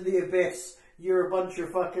screaming into the abyss, you're a bunch of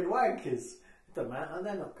fucking wankers. It doesn't matter,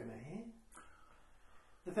 they're not going to hear.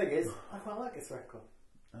 The thing is, I quite like this record.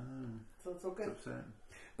 So it's all good. It's upsetting.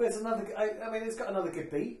 But it's another, I mean, it's got another good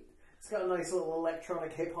beat. It's got a nice little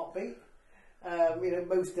electronic hip hop beat.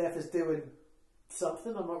 Mos Def is doing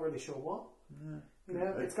something, I'm not really sure what.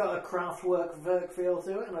 It's got a Kraftwerk feel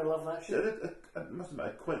to it, and I love that shit. I must admit, I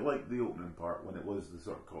quite liked the opening part when it was the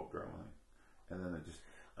sort of cop drama thing. And then it just...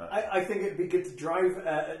 I think it'd be good to drive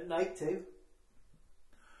at night too.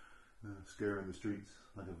 Scare in the streets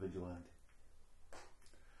like a vigilante.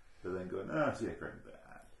 But then going, see a crime.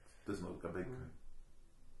 Doesn't look like a big crime.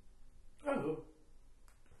 Oh.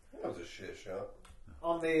 That was a shit shot.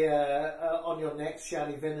 On your next,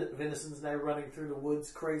 Shady Venison's now running through the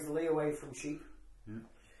woods crazily away from sheep. Yeah.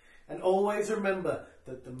 And always remember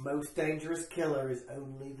that the most dangerous killer is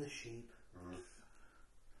only the sheep.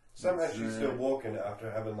 Somehow she's still walking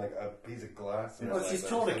after having like a piece of glass. Well, she's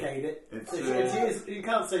tourniqueted. You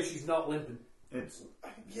can't say she's not limping.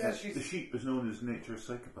 The sheep is known as nature's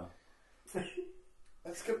psychopath.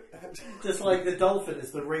 That's good. Just like the dolphin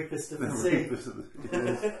is the rapist of the sea.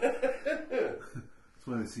 That's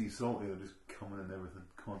why the sea's salty, they're just coming in everything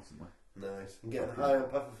constantly. Nice. And getting high on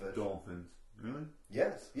pufferfish. Dolphins. Really?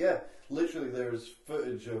 Yes, yeah. Literally there's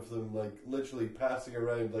footage of them like literally passing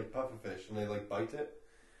around like pufferfish and they like bite it.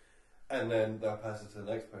 And then they'll pass it to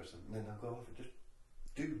the next person and then they'll go off and just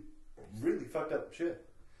do really fucked up shit.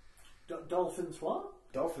 Dolphins what?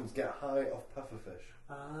 Dolphins get high off pufferfish.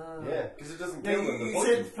 Ah. Yeah, because it doesn't kill them. You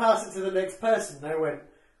said pass it to the next person. And I went,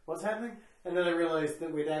 what's happening? And then I realised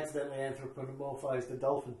that we'd accidentally anthropomorphised a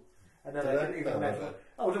dolphin. And then I didn't even imagine.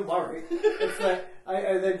 Oh, don't worry. It's like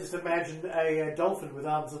I then just imagined a dolphin with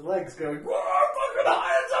arms and legs going, whoa, fucking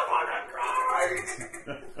high, it's a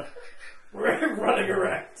fucking cry! Running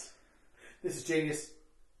around. This is genius.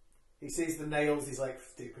 He sees the nails, he's like,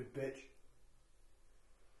 stupid bitch.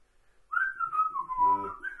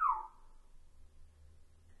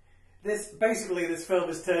 This film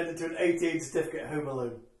has turned into an 18 certificate Home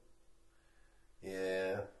Alone.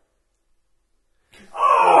 Yeah. So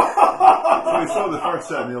we saw the first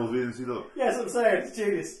set of nails, we didn't see those. Yes, I'm saying, it's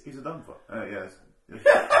genius. He's a dumb fuck. Yes.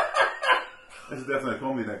 This is definitely a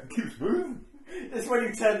comedy that keeps moving. It's when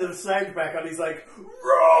you turn the sound back on, he's like,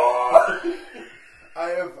 roar!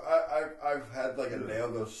 I've had like a nail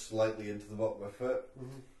go slightly into the bottom of my foot.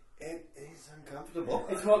 Mm-hmm. It is uncomfortable.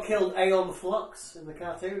 It's what killed Aeon Flux in the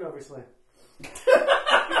cartoon, obviously.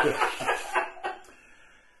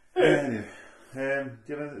 Anyway, do you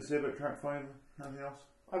have anything to say about track 5? Anything else?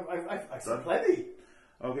 I've said plenty.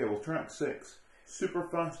 Okay, well, track 6, Super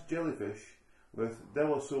Fast Jellyfish with De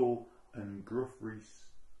La Soul and Gruff Rhys.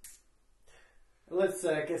 Let's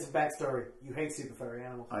get some backstory. You hate super furry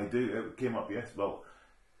animals. I do. It came up, yes. Well,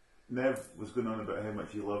 Nev was going on about how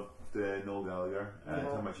much he loved Noel Gallagher and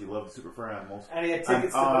how much he loved super furry animals. And he had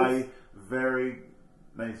tickets to both. Very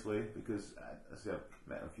nicely, because I've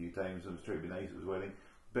met him a few times and was trying to be nice at his wedding,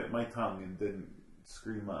 bit my tongue and didn't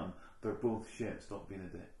scream at him. They're both shit. Stop being a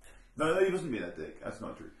dick. No, he wasn't being a dick. That's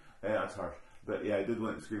not true. That's harsh. But yeah, I did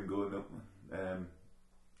want to scream, go, no.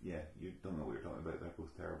 Yeah, you don't know what you're talking about. They're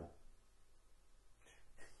both terrible.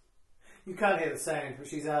 You can't hear the sound, but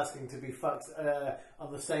she's asking to be fucked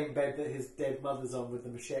on the same bed that his dead mother's on with the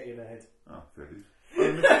machete in her head. Oh, fair dues.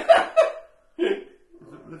 They've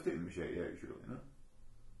taken the machete out, surely, no?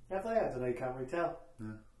 Have they? I don't know, you can't really tell.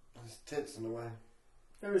 Yeah. There's tits in the way.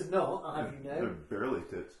 There is not, I'll have you know. They're barely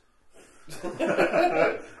tits.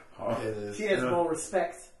 She has more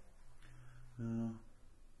respect.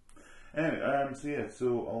 Anyway,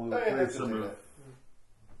 so I'll play some of.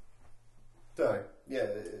 Sorry. Yeah.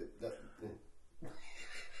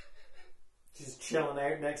 She's chilling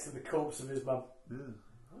out next to the corpse of his mum. Yeah.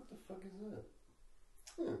 What the fuck is that?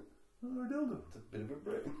 Oh, I don't know. It's a bit of a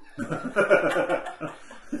brain.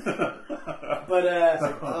 But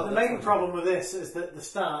the main problem with this is that at the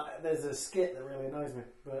start there's a skit that really annoys me.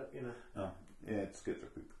 But you know. Oh, yeah, skits are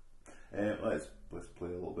poop. Let's play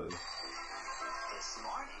a little bit. This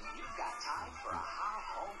morning, you've got time for a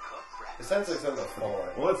home-cooked breakfast. It sounds like something that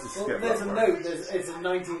Fallout. Well, let's just Well, skip there's that a part. note. It's a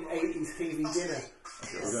 1980s TV dinner.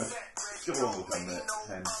 Okay, we're going to skip along with that minute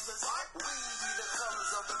 10.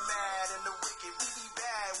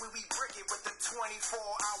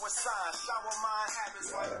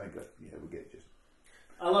 Yeah, I think we get just.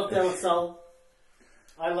 I love Del Sol.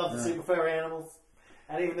 I love the Super Furry Animals.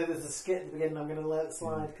 And even though there's a skit at the beginning, I'm going to let it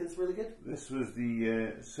slide because it's really good. This was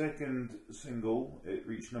the second single. It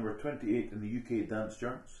reached number 28 in the UK dance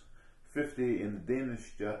charts, 50 in the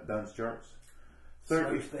Danish dance charts,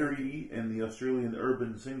 33 in the Australian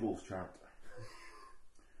urban singles chart.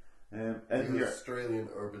 And The Australian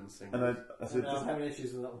urban singer. And I said, I'm having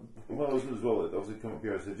issues with that one. well, I was as well. It obviously come up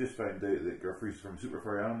here. I said, just found out that Guthrie's from Super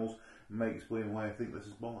Furry Animals. Might explain why I think this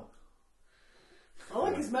is bollocks. I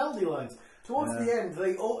like his melody lines. Towards the end,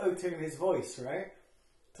 they auto-tune his voice, right?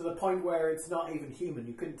 To the point where it's not even human.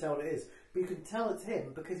 You couldn't tell what it is. But you can tell it's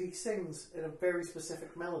him because he sings in a very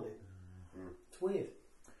specific melody. It's weird.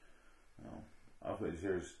 Oh, I'll put it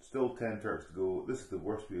here. There's still 10 tracks to go. This is the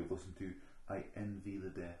worst we have listened to. I envy the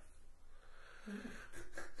deaf.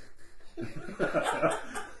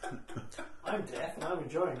 I'm deaf and I'm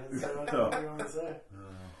enjoying it, so I don't know what you want to say.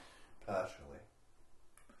 Partially.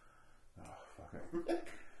 Oh, fuck it.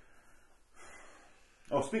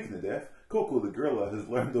 Oh, speaking of deaf, Coco the gorilla has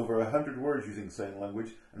learned over 100 words using sign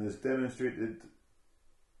language and has demonstrated.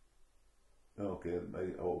 Oh, okay, my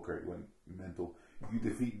autocorrect went mental. You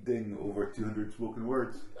defeat Ding over 200 spoken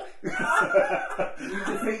words. You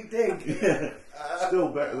defeat Dig. Yeah. Still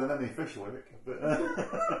better than any fish lyric. But,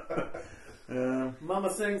 Mama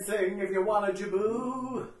sing sing if you want a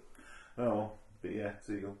jaboo. oh, but yeah,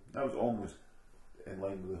 so you go. That was almost in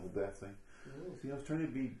line with the whole death thing. See, I was trying to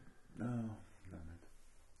be. No, never mind.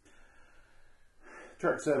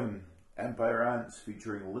 Track 7, Empire Ants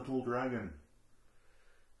featuring Little Dragon.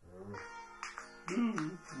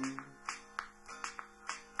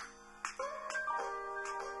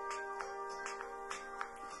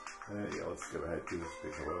 Yeah, let's go ahead to this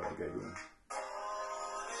because I want to get going.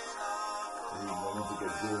 Once it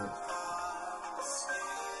gets going.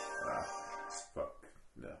 Fuck.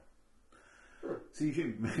 No. See, you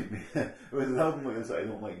shouldn't make me. With an album like this, I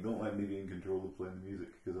don't like me be in control of playing the music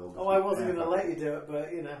because I'll. Oh, I wasn't going to let you do it,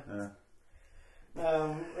 but you know.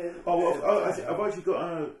 I've actually got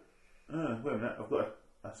a. Wait a minute. I've got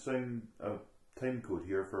a time code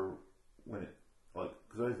here for when it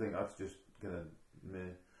because I think that's just gonna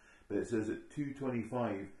meh. But it says at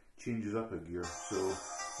 2:25 changes up a gear, so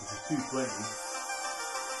this is 2:20.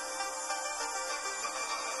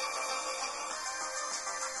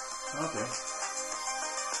 Okay.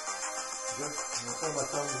 That's all my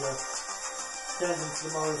songs turns into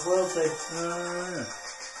tomorrow's world thing.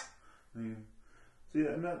 Yeah. See,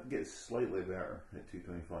 and that gets slightly better at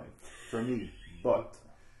 2:25 for me, but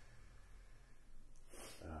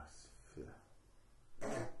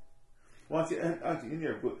well, actually, in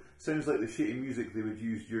here, but sounds like the shitty music they would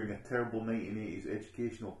use during a terrible 1980s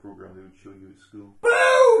educational program they would show you at school.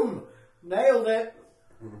 Boom! Nailed it.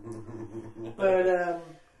 But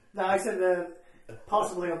no, I said that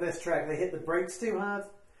possibly on this track they hit the brakes too hard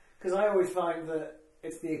because I always find that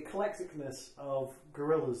it's the eclecticness of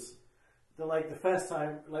Gorillaz. That the first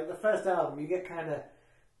album, you get kind of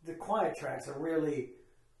the quiet tracks are really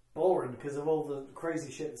boring because of all the crazy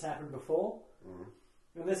shit that's happened before.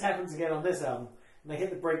 And this happens again on this album, and they hit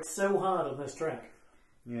the brakes so hard on this track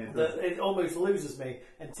that it almost loses me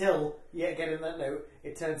until, yet again in that note,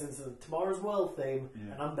 it turns into the Tomorrow's World theme,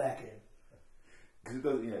 and I'm back in. Because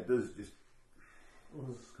it does just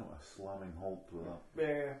it's kind of a slamming halt to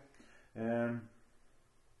that. Yeah.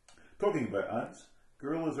 Talking about ants,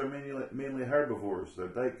 gorillas are mainly herbivores. Their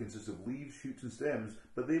diet consists of leaves, shoots, and stems,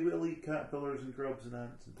 but they will eat caterpillars and grubs and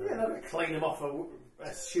ants. And they're not going to clean them off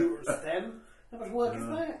a shoot or a stem. How much work is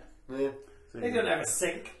that? Yeah. They don't have a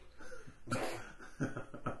sink.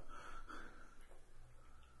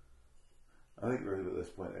 I think really at this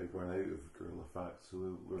point I've run out of gorilla facts, so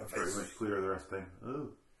we're pretty much clear the rest of the time. Oh,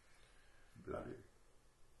 bloody!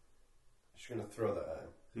 Just gonna throw that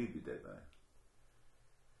out. He'd be dead now.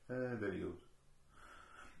 There he goes.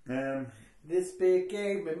 This bit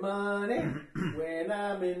gave me money when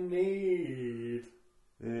I'm in need.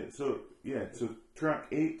 So track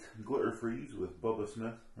 8, Glitter Freeze with Bubba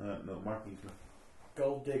Smith. No, Mark E. Smith.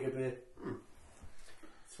 Gold Digger beer.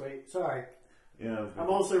 Sweet. Sorry. Yeah, I'm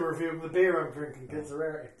also reviewing the beer I'm drinking because it's a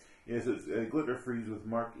rarity. Yes, it's Glitter Freeze with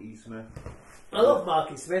Mark E. Smith. I love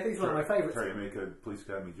Mark E. Smith. He's one of my favourites. Try to make a Police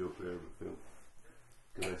Academy joke there, but failed.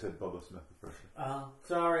 Because I said Bubba Smith the first time.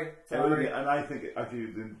 Sorry. And I think actually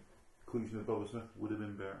the inclusion of Bubba Smith would have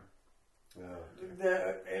been better.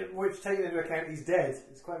 Which, taking into account he's dead,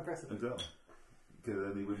 it's quite impressive. Exactly. Because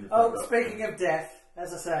then he wouldn't have speaking of death,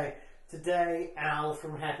 as I say, today Al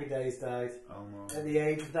from Happy Days died at the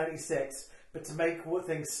age of 96. But to make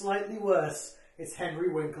things slightly worse, it's Henry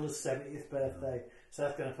Winkler's 70th birthday. So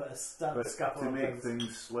that's going to put a scupper on things. To make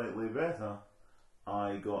things slightly better,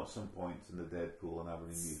 I got some points in the Deadpool and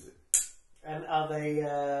Aberdeen Music. And are they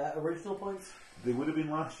original points? They would have been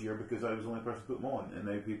last year because I was the only person to put them on, and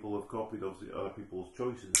now people have copied obviously other people's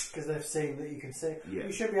choices. Because they've seen that you can see. Yeah.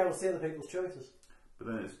 You should be able to see other people's choices. But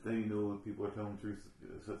then it's you know that people are telling the truth.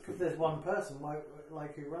 Because there's one person like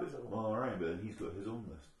who runs it. Well, alright, but then he's got his own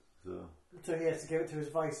list, so he has to give it to his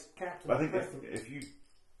vice captain. But I think if you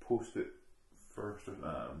post it first, I'm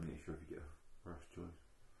not sure if you get a first choice.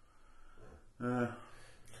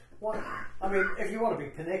 What? I mean, if you want to be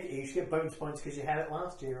panicky, you should get bonus points because you had it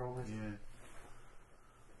last year almost. Yeah.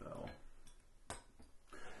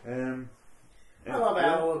 I love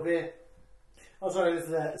our beer. Oh, sorry, this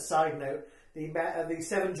is a side note. The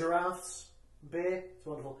 7 Giraffes beer, it's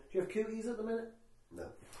wonderful. Do you have cooties at the minute? No.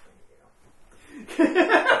 Did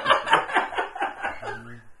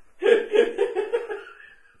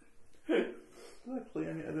I play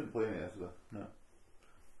any? I didn't play any yesterday. No.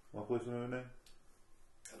 I'll play some now.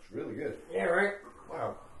 That's really good. Yeah, right.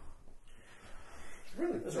 Wow. It's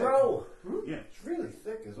really Let's thick. roll. Yeah. It's really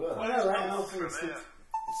thick as well. I know, right? And hopefully it's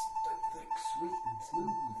It's thick, sweet and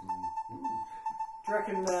smooth. Do you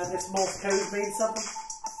reckon this Morse code means something?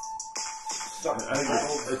 I think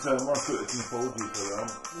it's a more it's an apology for that.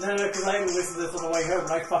 No, because I listened to this on the way home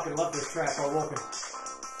and I fucking love this track while walking.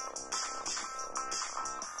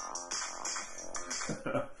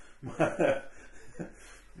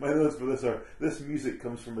 My notes for this are: this music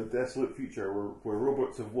comes from a desolate future where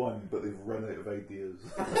robots have won, but they've run out of ideas.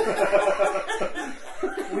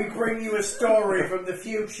 We bring you a story from the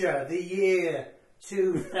future, the year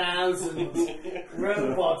 2000.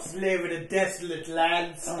 Robots live in a desolate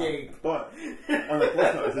landscape. But on the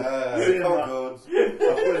plus note,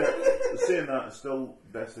 saying that is still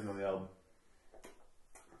best thing on the album.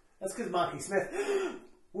 That's because Marky Smith.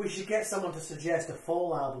 We should get someone to suggest a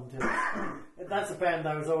Fall album to us. That's a band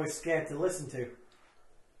I was always scared to listen to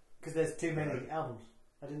because there's too many albums.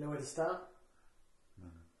 I didn't know where to start.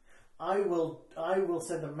 I will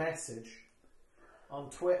send a message on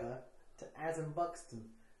Twitter to Adam Buxton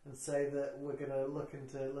and say that we're going to look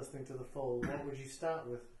into listening to the Fall. What would you start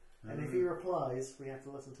with? And if he replies, we have to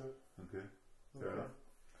listen to it. Okay. Fair enough.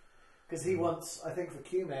 Because he once, I think for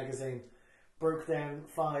Q Magazine, broke down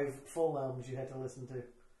 5 Fall albums you had to listen to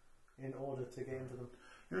in order to get into them.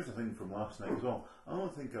 Here's the thing from last night as well. I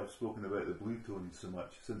don't think I've spoken about the Blue Tones so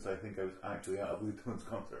much since I think I was actually at a Blue Tones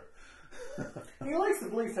concert. He likes the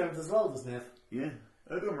Blue Tones as well, doesn't he? Yeah.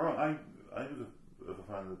 I don't get me wrong. I was a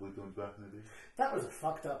fan of the Blue Tones back in the day. That was a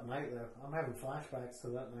fucked up night though. I'm having flashbacks to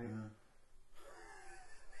that night. Yeah.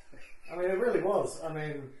 I mean, it really was. I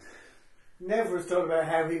mean, Nev was talking about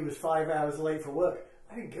how he was 5 hours late for work.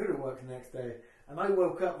 I didn't go to work the next day. And I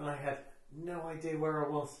woke up and I had no idea where I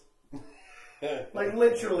was. Like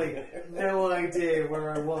literally no idea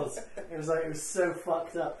where I was. It was so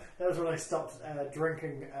fucked up. That was when I stopped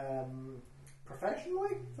drinking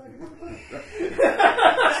professionally. Yeah,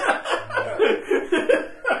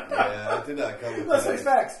 I did that a couple of times. That's like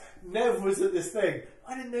facts. Nev was at this thing.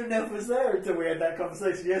 I didn't know Nev was there until we had that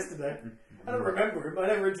conversation yesterday. I don't remember him. I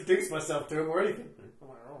never introduced myself to him or anything. I'm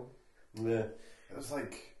like, oh. Yeah, it was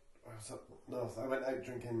like I went out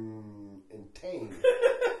drinking in Tame.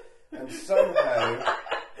 And somehow,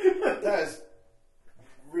 that is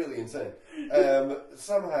really insane.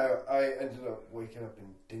 Somehow I ended up waking up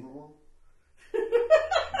in Dingwall.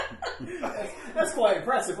 That's quite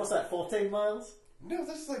impressive. What's that, 14 miles? No,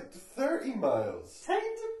 that's like 30 miles. Tame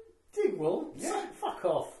to Dingwall? Yeah. Fuck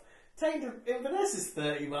off. Tame to Inverness is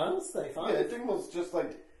 30 miles, 35. Yeah, Dingwall's just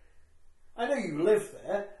like... I know you live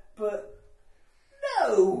there, but...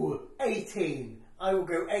 No! 18. I will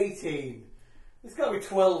go 18. It's got to be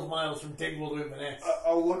 12 miles from Dingwall to Inverness.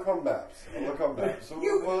 I'll look on maps. So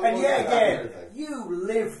we'll yet get again, everything. you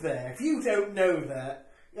live there. If you don't know that,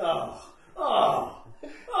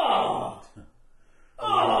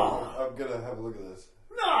 look at this.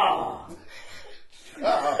 No!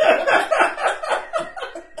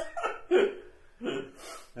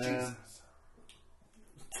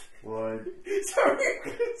 Well, Sorry,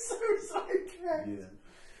 so sidetracked.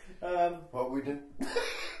 yeah. What we did?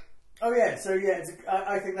 Oh yeah, so yeah,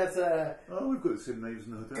 I think that's a... Oh, we've got the same names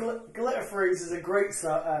in the hotel. Glitter Freeze is a great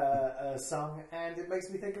song, and it makes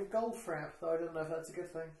me think of Goldfrapp, though I don't know if that's a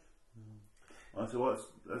good thing. So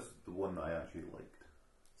that's the one that I actually liked.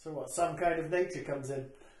 So what, Some Kind of Nature comes in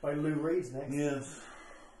by Lou Reed's next? Yes.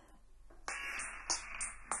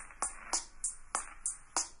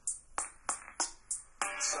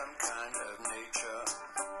 Some kind of nature,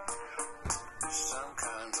 some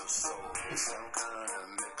kind of soul, some kind of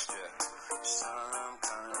mixture, some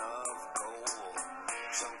kind of gold,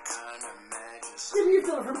 some kind of majesty. Yeah, but you've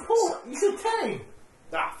got a report. You said Tame.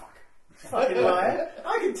 Ah, fuck. Fucking liar.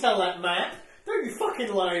 I can tell that map. Don't you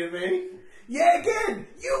fucking lie to me. Yeah, again,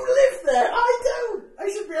 you live there. I don't. I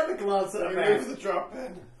should be able to glance at a Move map. the drop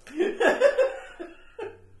in.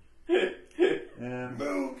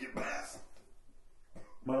 Move, you bastard.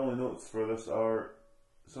 My only notes for this are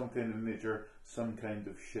some kind of nature, some kind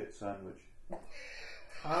of shit sandwich.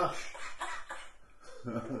 Ah.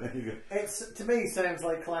 There you go. It's, to me, sounds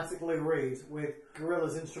like classic Lou Reed with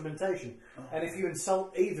Gorillaz instrumentation. And if you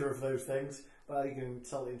insult either of those things, well, you can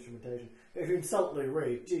insult the instrumentation. But if you insult Lou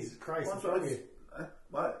Reed, Jesus Christ, what's wrong with you?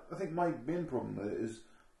 I think my main problem with it is,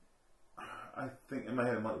 I think in my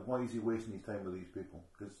head, I'm like, why is he wasting his time with these people?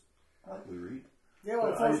 Because I like Lou Reed. Yeah,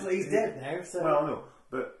 well, unfortunately, he's dead now, so... Well, I know,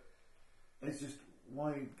 but it's just,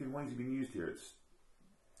 why is he being used here? It's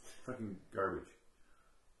fucking garbage.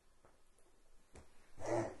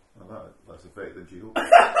 Well, that's effect, didn't you?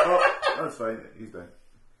 Oh, that's fine, he's dead.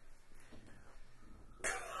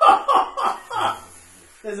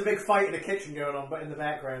 There's a big fight in the kitchen going on, but in the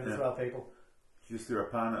background as well, people. She just threw a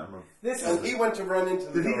pan at him. This And he went to run into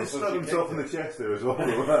the Did he door, just so stab she himself in kicked the it. chest there as well?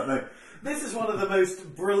 That night? This is one of the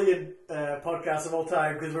most brilliant podcasts of all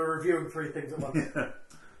time because we're reviewing 3 things at once.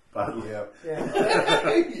 Badly. Yeah. Yeah.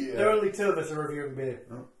 Yeah. There are only 2 of us are reviewing beer.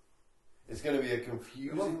 It's going to be a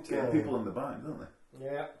confusing Get time. people in the back, don't they?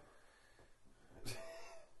 Yeah.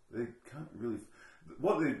 They can't really.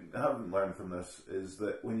 What they haven't learned from this is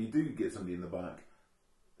that when you do get somebody in the back,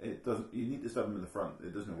 it doesn't. You need to stab them in the front.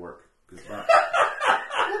 It doesn't work because that.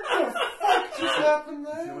 What just happened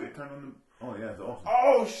See there? what you turn on them. Oh yeah, it's awesome.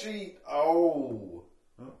 Oh, she. Oh.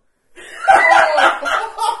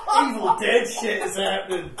 Evil Dead shit is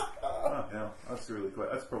happening. Oh, yeah, that's really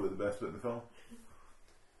quite. That's probably the best bit in the film.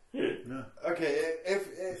 Yeah. Okay,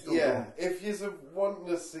 Still yeah, going. if you want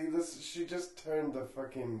to see this, she just turned the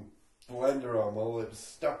fucking blender on while it was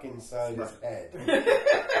stuck inside his head.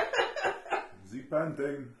 Z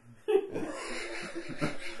panting.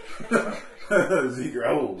 Z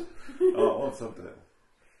growled. Oh, what's up there?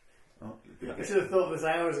 Oh, I should have thought of this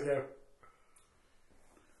hours ago.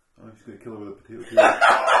 I'm just going to kill her with a potato peel.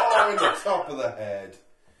 Oh, in the top of the head.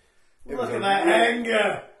 It Look was at a that real-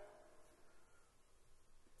 anger.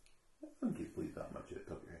 I don't get bleed that much at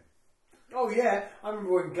the top of your head. Oh yeah, I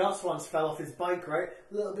remember when Gus once fell off his bike, right?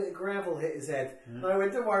 A little bit of gravel hit his head. And I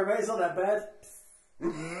went, don't worry about it, it's not that bad.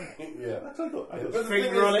 Yeah. That's I got. But the Finger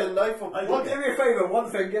thing is, on the it. knife will I Well, plug do it. me a favour, one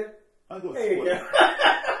finger. I got There you split. go.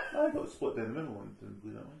 I got split down the middle and didn't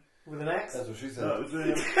bleed that much. With an axe. That's what she said. No, it was,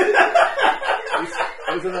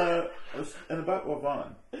 I was in a back of a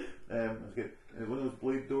van. It was good. One of those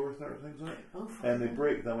blade door sort of things on it. Oh, And they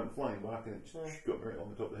braked, I went flying back and it just got me right on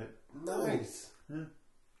the top of the head. Nice. Yeah.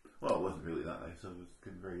 Well, it wasn't really that nice. I was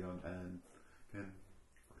getting very young and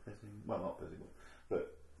pissing. Well, not pissing,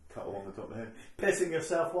 but cut along the top of the head. Pissing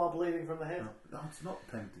yourself while bleeding from the head. No, it's not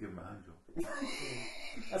time to give him a hand job.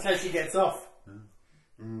 That's how she gets off.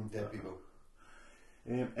 Dead people.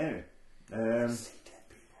 Anyway.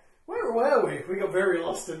 Where were we? We got very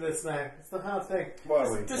lost in this now. It's the hard thing. Where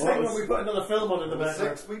were we? Just Well, think it when was- we put another film on in the The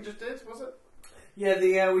background. 6 we just did, was it?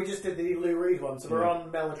 Yeah, we just did the Lou Reed one, so we're Yeah. on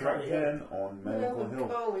Track Melancholy Hill. 10 on Melancholy Hill.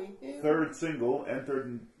 Melancholy Hill. Third single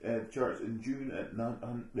entered charts in June at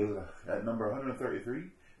number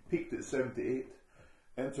 133, peaked at 78,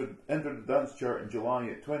 entered the dance chart in July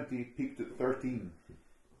at 20, peaked at 13.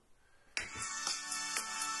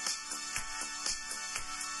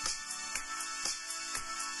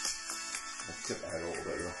 I'll skip ahead a little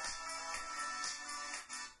bit though.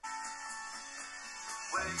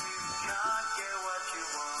 When you can't get what you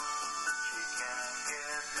want, you can't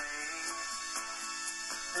get me.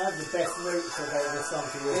 I have the best notes about this song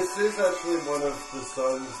for you. This is actually one of the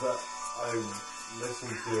songs that I listen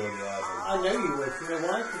to on the album. I know you would. You know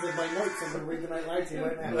why? Because in my notes I'm going to read them out loud to you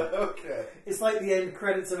right now. Okay. It's like the end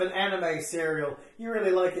credits of an anime serial. You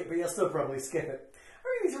really like it, but you'll still probably skip it.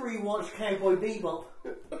 I need to rewatch Cowboy Bebop.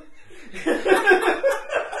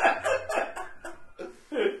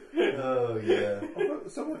 Oh, yeah. For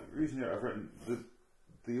some reason I've written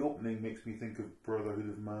the opening makes me think of Brotherhood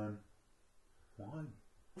of Man. Why?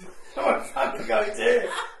 What a fucking idea!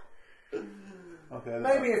 Okay.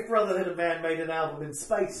 Maybe if Brotherhood of Man made an album in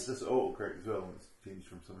space. It's just autocorrect as well, and it's changed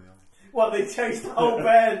from something else. Well, they changed the whole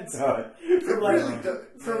band Right.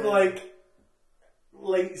 from like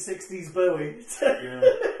late 60s Bowie. Yeah.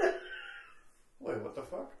 Wait, what the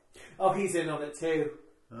fuck? Oh, he's in on it too.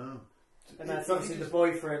 Oh. And that's obviously the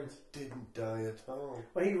boyfriend. Didn't die at all.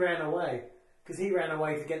 Well, he ran away. Because he ran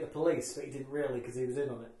away to get the police, but he didn't really because he was in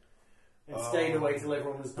on it. And stayed away till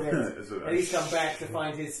everyone was dead. And he's come back to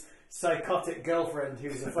find his psychotic girlfriend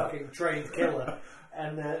who's a fucking trained killer.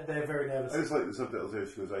 And they're very nervous. I just like the subtitles there.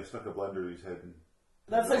 She goes, I stuck a blender in his head. And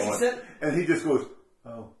That's what she said. And he just goes,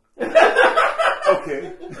 oh.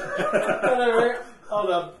 Okay. No, hold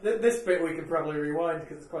on. This bit we can probably rewind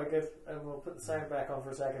because it's quite good. And we'll put the sound back on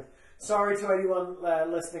for a second. Sorry to anyone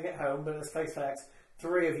listening at home, but let's face facts.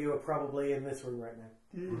 3 of you are probably in this room right now.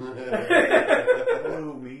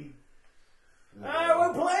 Hello, me.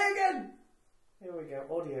 We'll play again! Here we go.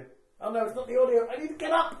 Audio. Oh no, it's not the audio. I need to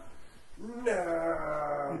get up! No.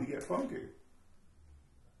 I need to get funky.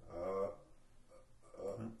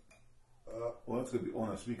 Well, that's going to be on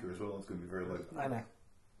a speaker as well. It's going to be very loud. I know.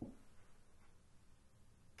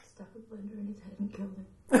 Stuck a blender in his head and killed him.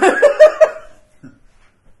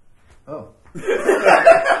 Oh.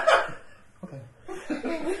 Okay.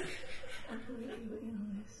 I believe you were in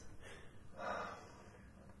on this.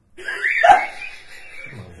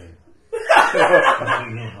 Come on, babe.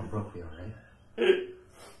 You know how broke we are, right?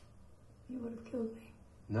 You would have killed me.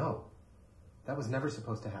 No. That was never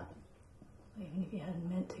supposed to happen. Even if you hadn't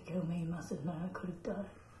meant to kill me, you must have known I could have died.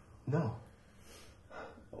 No.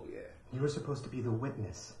 Oh, yeah. You were supposed to be the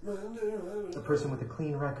witness. The person with a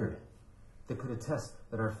clean record that could attest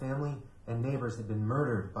that our family and neighbors had been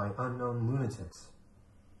murdered by unknown lunatics.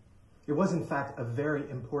 It was, in fact, a very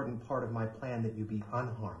important part of my plan that you be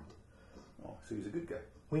unharmed. Oh, so he's a good guy.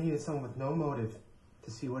 We needed someone with no motive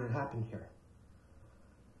to see what had happened here.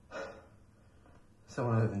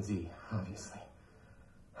 Someone other than Z, obviously.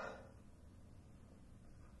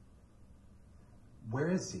 Where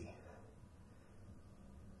is Z?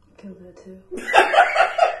 Killed her too.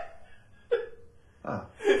 Ah,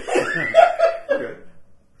 Okay.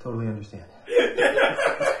 totally understand.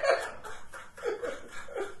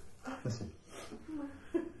 Listen,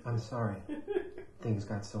 I'm sorry things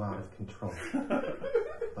got so out of control.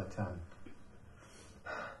 But,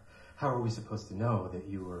 how are we supposed to know that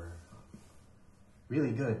you were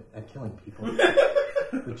really good at killing people?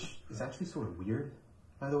 Which is actually sort of weird,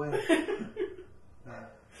 by the way.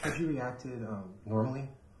 Had you reacted normally,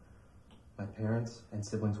 my parents and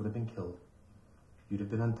siblings would have been killed. You'd have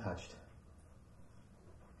been untouched.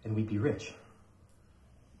 And we'd be rich.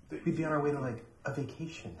 We'd be on our way to, like, a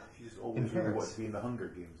vacation. He's always really wants to be in the Hunger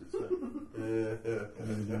Games. It's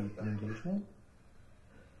Maybe an engagement?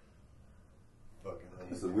 Fucking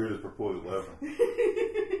It's the weirdest proposal ever.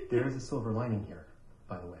 There is a silver lining here,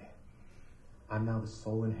 by the way. I'm now the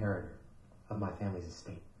sole inheritor of my family's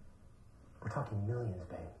estate. We're talking millions,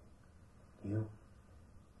 babe. You,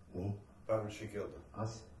 me, How did she kill them?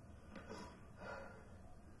 us.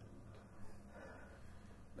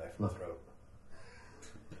 Knife in the Look. throat.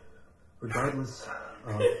 Regardless of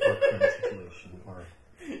our current situation, or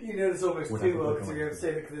You know it's almost Would too have long to because look you're away.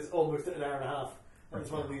 saying it because it's almost an hour and a half. And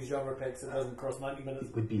it's one of these genre picks that doesn't cross 90 minutes.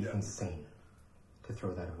 it would be insane to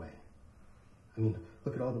throw that away. I mean,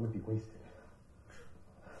 look at all that would be wasted.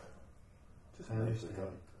 I understand.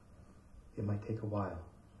 It might take a while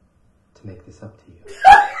to make this up to you.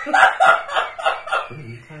 In the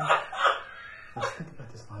meantime, let's think about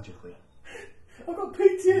this logically. I've got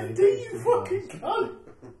PTSD, you fucking cunt!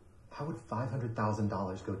 How would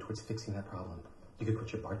 $500,000 go towards fixing that problem? You could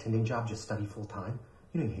quit your bartending job, just study full time.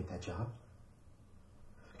 You know you hate that job.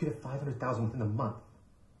 You could have $500,000 within a month.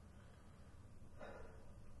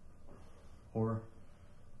 Or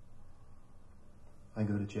I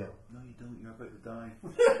go to jail. No, you don't. You're about to die.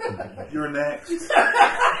 You're next.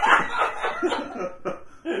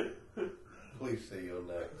 Please say you're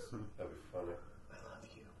next. That'd be funny. I love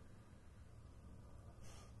you.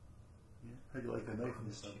 How do you like a knife in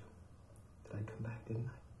Missed this you. Did I come back, didn't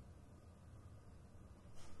I?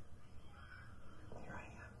 Here I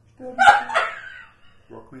am.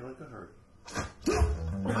 Rock me like a hurt.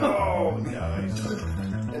 Oh, nice.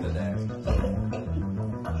 In the neck.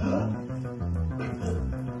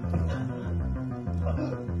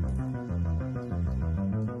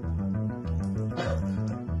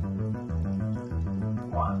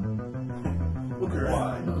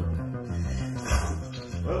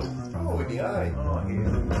 Aye. Oh, I hate it.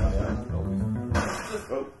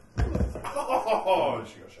 Oh,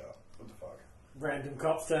 she got shot. What the fuck? Random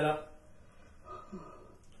cops turn up.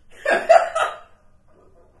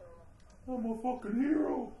 I'm a fucking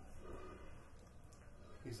hero.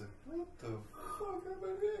 He's like, what the fuck am I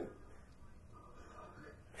here?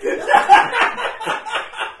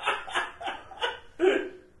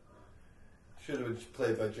 Should have been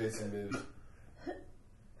played by Jason Mewes.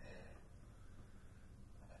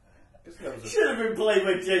 Should have been played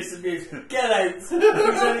by Jason Mewes. Get out! He's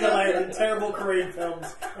only allowed in terrible Korean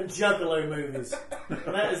films and Juggalo movies.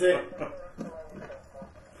 And that is it.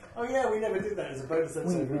 Oh yeah, we never did that as a bonus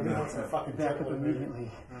episode. We did some fucking Back up Juggalo movie.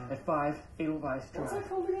 immediately at 5 Edelweiss What's Drive. that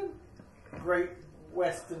called again? Great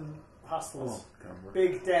Western Hustlers. Oh, can't remember.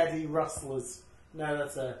 Big Daddy Rustlers. No,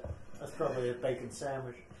 that's probably a bacon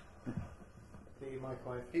sandwich. The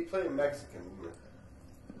microwave. He played Mexican, didn't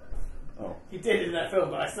Oh, He did in that film,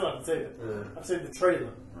 but I still haven't seen it. I've seen the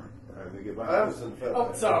trailer. how did they get back? I haven't seen the film.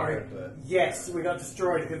 Oh, sorry. Yes, we got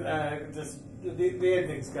destroyed because just the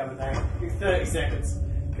ending's coming now. Give 30 seconds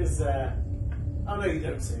because oh no, you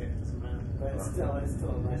don't see it. It doesn't matter, but it's still a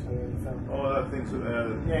nice way in the film. Oh, that thing's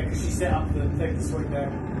Yeah, because she set up the thing to swing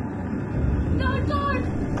down. No, God!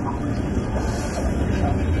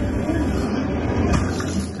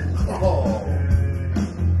 Oh,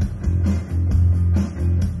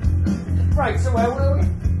 Right, so where were we?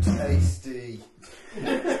 tasty.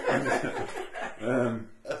 um,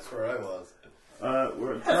 That's where I was.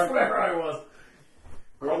 we're at That's track where I was.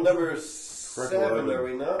 We're on number 7, are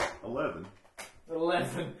we not? 11.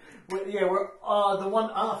 11. Yeah, we're the one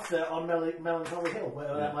after on Melancholy Hill,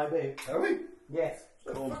 whatever that might be. Are we? Yes.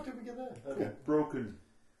 Where the fuck did we get that? Okay. Broken.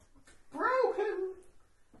 Broken.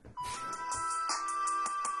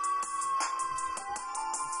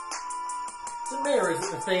 Some mirrors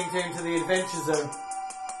at the theme tune to the Adventure Zone.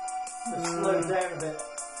 Let's slow down a bit.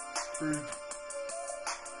 True.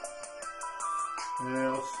 Yeah,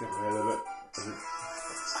 let's skip ahead of it.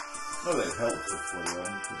 Not that it helps us for the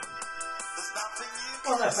end.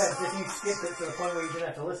 Well, no offense, if you skip it to the point where you didn't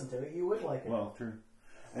have to listen to it, you would like it. Well, true.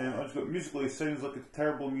 I just got musically sounds like it's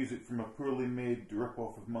terrible music from a poorly made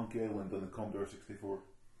rip-off of Monkey Island on the Commodore 64.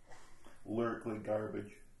 Lyrically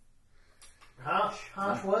garbage.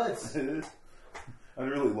 Harsh words. It is. I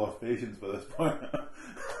really lost patience by this point.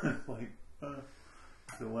 It's like,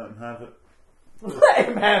 still let him have it. Let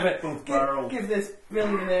him have it. Both barrels. Give this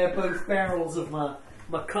billionaire both barrels of my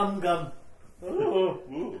cum gun. Ooh.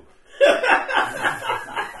 Ooh.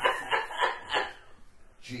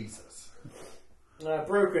 Jesus.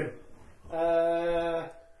 Broken.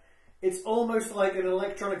 It's almost like an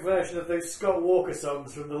electronic version of those Scott Walker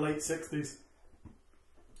songs from the late 60s.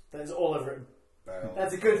 That's all I've written. Barrel.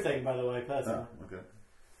 That's a good thing, by the way, personally. Oh, okay.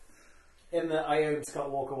 In that I own Scott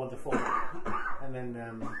Walker 1 to 4. And then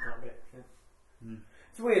that bit. Yeah.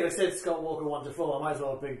 It's weird, I said Scott Walker 1 to 4. I might as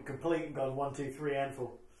well have been complete and gone 1, 2, 3 and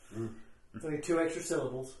 4. It's only 2 extra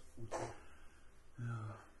syllables.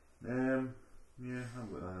 Yeah,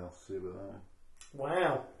 I've got nothing else to say about that one.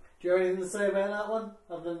 Wow. Do you have anything to say about that one?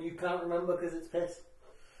 Other than you can't remember because it's piss?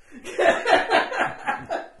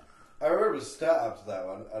 I remember the start up to that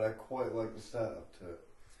one, and I quite like the start up to it.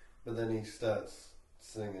 But then he starts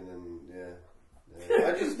singing, and yeah.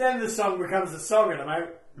 I just Then the song becomes a song and I'm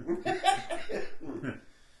out.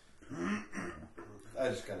 I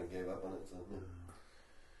just kind of gave up on it. So,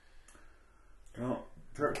 yeah. Well,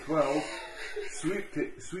 track 12,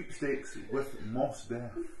 sweepstakes with Mos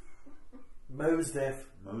Def. Mos Def.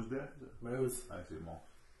 Mos Def? Is it? Mos. I say Mos.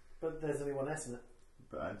 But there's only one S in it.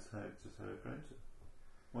 But that's just how I pronounce it.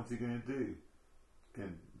 What's he going to do?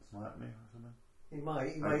 Can slap me or something?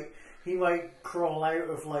 He might crawl out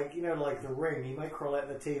of like The Ring. He might crawl out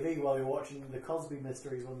of the TV while you're watching the Cosby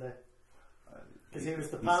Mysteries one day. Because he was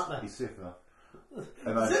the partner. He's safe enough.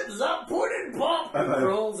 Zip zap, put in pop. He and I-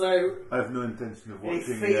 crawls out. I have no intention of And he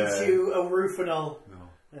watching. feeds you a Rufinol. No.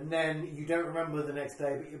 And then you don't remember the next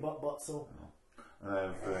day, but your butt's sore. And I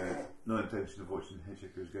have no intention of watching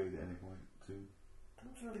Hitchhiker's Guide at any point soon.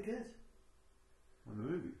 That was really good. On the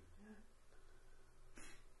movie.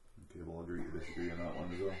 Okay, we'll agree to disagree on that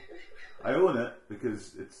one as well. I own it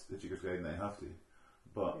because it's Hitchhiker's Guide and I have to.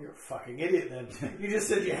 But You're a fucking idiot then. You just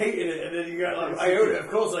said you hated it and then you go like, I own it, of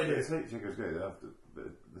course I do. it's Hitchhiker's Guide. I have to. But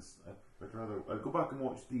I'd rather I'd go back and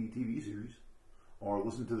watch the TV series or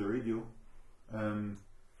listen to the radio.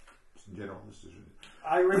 Just in general, this is.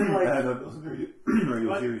 I really like... And I'd listen to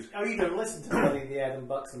radio series. Oh, you don't listen to the Adam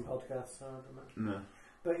Buxton podcast, so I don't know. No.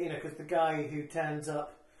 But, because the guy who turns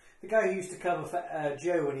up... The guy who used to cover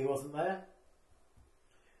Joe when he wasn't there.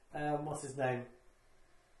 What's his name?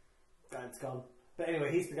 It's gone. But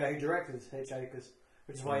anyway, he's the guy who directed Hitchhikers,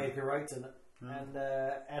 which is why Edgar Wright's in it, and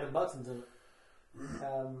Adam Button's in it.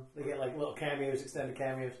 They get like little cameos, extended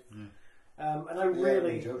cameos, and I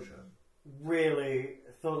really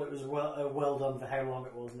thought it was well done for how long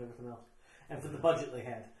it was and everything else, and for the budget they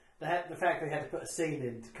had. The fact they had to put a scene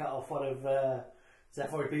in to cut off one of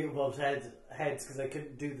Zephyr Beetlebob's heads because they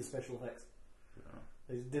couldn't do the special effects.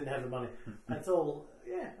 They just didn't have the money. That's all.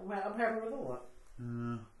 Yeah, I'm happy with all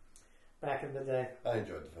that. Back in the day, I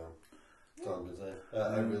enjoyed the film. That's all I'm gonna say.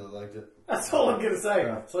 I really liked it. that's all I'm going to say.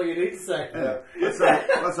 That's all you need to say.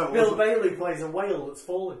 Let's have Bill Bailey plays a whale that's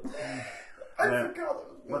falling. I forgot.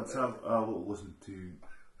 Let's have a little listen to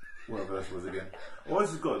whatever this was again. Oh,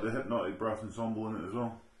 this has got the Hypnotic Brass Ensemble in it as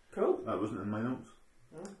well. Cool. That wasn't in my notes.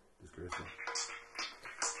 Disgraceful.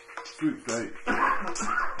 Swoops out.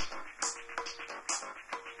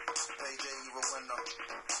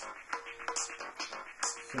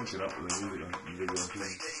 Sync it up with the music on video and TV.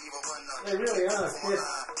 They really are.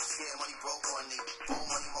 Yes.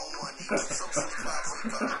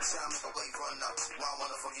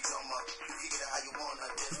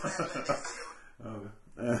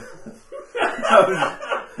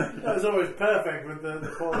 That was always perfect with the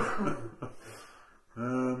chorus.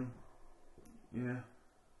 Yeah.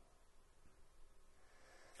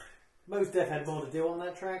 Mos Def had more to do on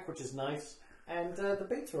that track, which is nice, and the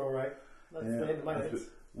beats were alright. That's the end of my notes.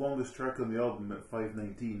 Longest track on the album at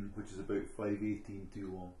 5:19, which is about 5:18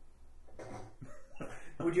 too long.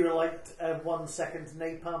 Would you have liked a 1 second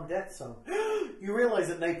Napalm Death song? You realise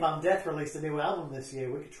that Napalm Death released a new album this year.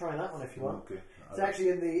 We could try that one if you want. Okay. It's actually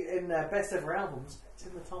in Best Ever Albums. It's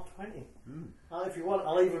in the top 20. If you want,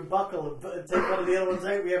 I'll even buckle and take one of the other ones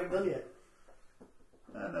out we haven't done yet.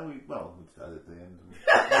 No, we'll just add it at the end.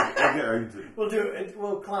 We'll get around to it. We'll do it.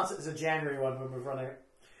 We'll class it as a January one when we've run out.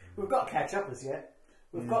 We've got to catch up as yet.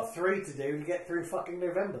 We've got 3 to do to get through fucking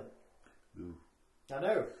November. Ooh. I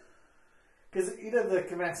know. Because you know the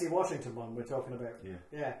Kamasi Washington one we're talking about?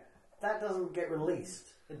 Yeah. That doesn't get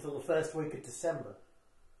released until the first week of December.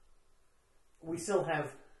 We still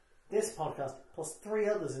have this podcast plus 3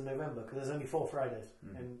 others in November because there's only 4 Fridays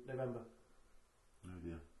in November. Oh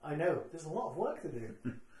dear. I know. There's a lot of work to do.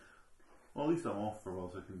 Well, at least I'm off for a while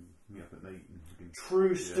so I can meet up at night. And we can,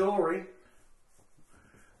 True story.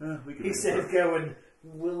 We can He said going,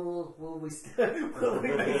 will we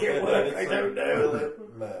make it work? I don't know.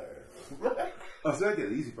 No. I said I get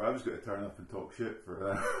the easy part. I've just got to turn up and talk shit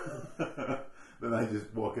for then I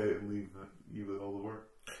just walk out and leave you with all the work.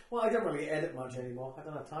 Well, I don't really edit much anymore. I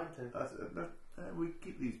don't have time to. That's it. We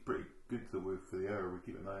keep these pretty good for the hour. We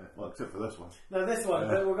keep an eye on it. Well, except for this one. No, this one,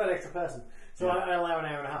 but we've got an extra person. So I allow an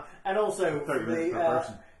hour and a half. And also, 30 minutes per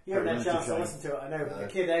person. you haven't had a chance to listen to it, I know, but the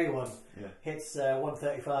Kid A one hits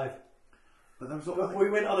 1:35. But there was We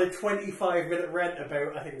went on a 25-minute rant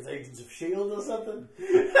about, I think it was Agents of S.H.I.E.L.D. or something.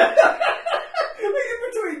 In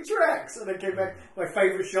between tracks. And I came back, my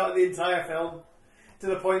favourite shot of the entire film, to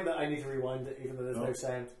the point that I need to rewind it, even though there's no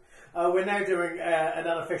sound. We're now doing an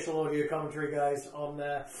unofficial audio commentary, guys, on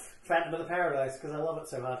Phantom of the Paradise, because I love it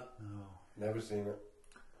so hard. Never seen it.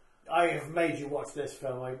 I have made you watch this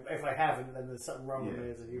film. If I haven't, then there's something wrong with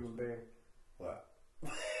me as a human being. What?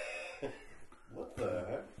 What the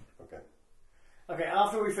heck? Okay. Okay,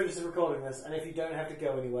 after we finish recording this, and if you don't have to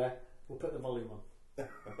go anywhere, we'll put the volume on.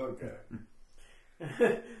 Okay.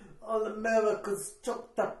 All America's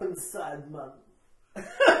chopped up inside, man.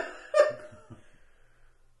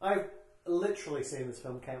 I've literally seen this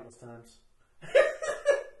film countless times.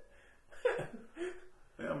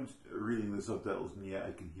 I'm just reading the subtitles and yet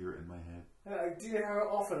I can hear it in my head. Do you know how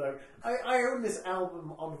often I own this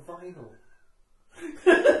album on vinyl.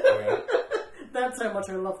 That's how much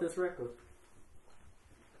I love this record.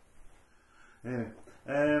 Anyway,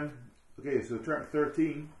 okay, so track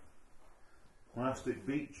 13, Plastic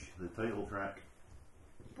Beach, the title track.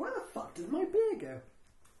 Where the fuck did my beer go?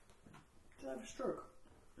 Did I have a stroke?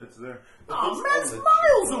 It's there. Oh, man's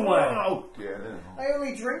miles away! Oh, yeah, I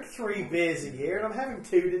only drink 3 beers a year and I'm having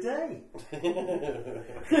 2 today.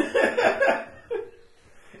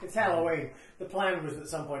 It's Halloween. The plan was at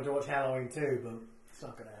some point to watch Halloween 2, but it's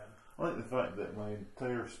not going to happen. I like the fact that my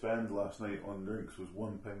entire spend last night on drinks was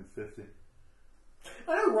 £1.50.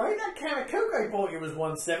 I know, right? That can of Coke I bought you was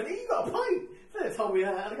 $1.70. You got a pint. They told me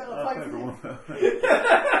that. I got a pint for you.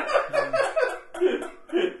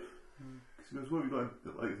 She goes, what have you got?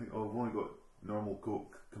 Like, I think, I've only got normal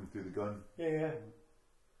Coke coming through the gun. Yeah.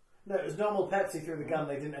 No, it was normal Pepsi through the gun.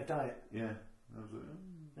 They didn't have diet. Yeah. I was like,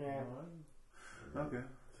 yeah. Okay.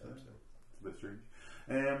 It's a bit strange.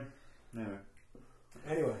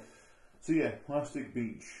 Anyway. So yeah, Plastic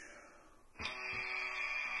Beach.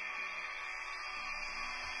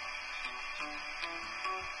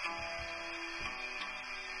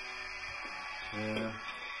 Yeah.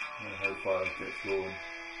 How far it gets going.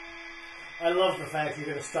 I love the fact you're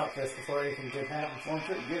going to stop this before anything good happens. Well, I'm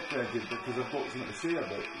trying to get there good because I've got something to say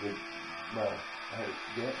about the, well, how it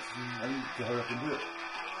gets and how I can do it.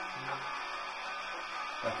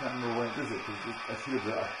 I can't remember when it does it because I should have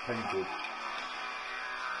got a time code.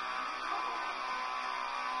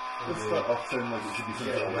 Let's start off sounding like it should be some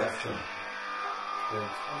sort of western. An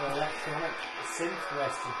electronic synth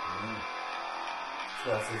western.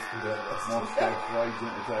 Classic spaghetti western. Monster rides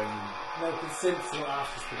into town. No, because synths will ask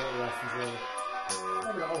us to go to westerns, really.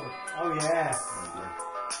 Oh yeah.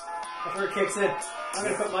 Before it kicks in, I'm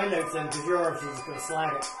going to put my notes in because you're obviously just going to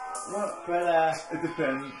slag it. Well, But it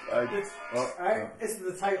depends. it's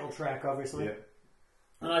the title track, obviously. Yeah.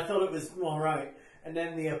 And I thought it was alright. And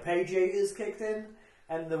then the arpeggiators kicked in,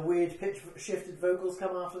 and the weird pitch shifted vocals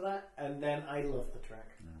come after that, and then I loved the track.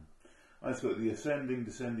 I just got the ascending,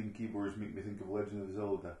 descending keyboards make me think of Legend of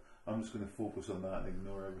Zelda. I'm just going to focus on that and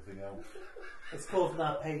ignore everything else. It's called an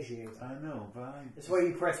arpeggiator. I know, but It's where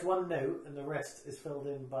you press one note and the rest is filled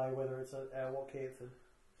in by whether it's what key it's in.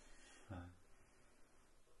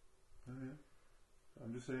 Oh, yeah.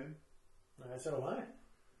 I'm just saying. So am I.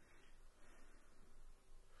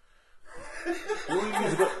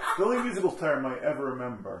 The only musical term I ever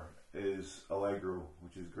remember is allegro,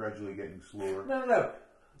 which is gradually getting slower. No.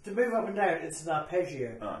 To move up and down, it's an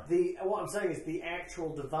arpeggio. Ah. What I'm saying is the actual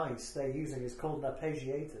device they're using is called an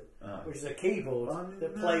arpeggiator, which is a keyboard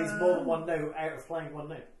that plays more than one note out of playing one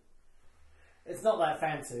note. It's not that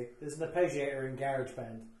fancy. There's an arpeggiator in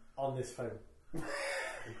GarageBand on this phone.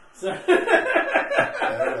 So.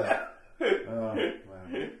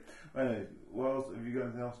 Anyway, what else? Have you got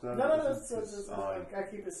anything else to add? No,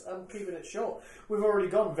 I'm keeping it short. We've already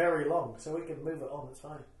gone very long, so we can move it on. It's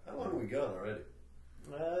fine. How long have we gone already?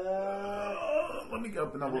 Let me go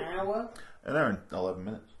up another an hour. An hour and 11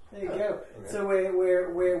 minutes. There you go. Okay. So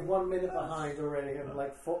we're 1 minute behind already, and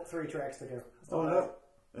like 3 tracks to go. Oh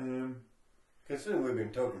no. Considering we've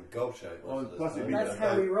been talking gobshite. That's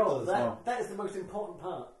how we roll. That is the most important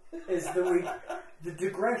part. Is the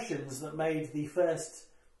digressions that made the first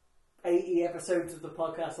 80 episodes of the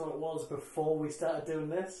podcast what it was before we started doing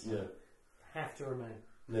this have to remain.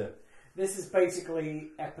 Yeah. This is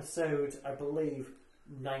basically episode, I believe,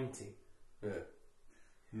 90. Yeah.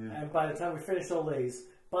 And by the time we finish all these,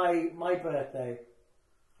 by my birthday,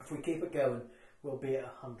 if we keep it going, we'll be at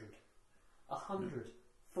 100. 100.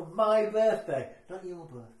 For my birthday. Not your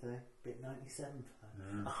birthday. Be at 97 for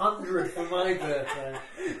that. 100 for my birthday.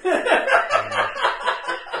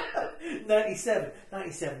 97.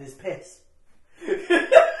 97 is piss.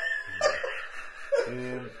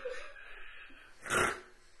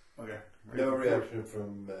 Okay. No reaction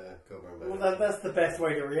from Cobra. Well, that's the best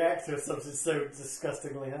way to react to something so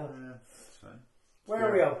disgustingly hard. Yeah, that's fine. Where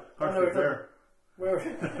are we on? Hard to bear. Where are we?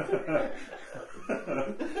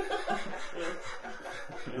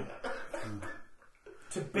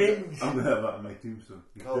 To binge. I'm going to have that on my tombstone.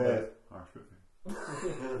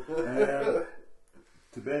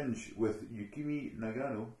 To binge with Yukimi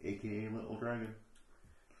Nagano, aka Little Dragon.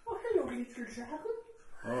 Oh, hello, Little Dragon.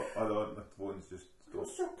 Oh, I don't. The phone's just. You're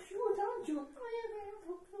so cute, aren't you?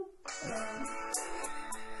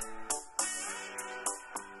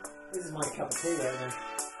 This is my cup of tea right now.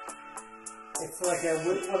 It's like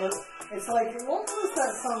it's like, what was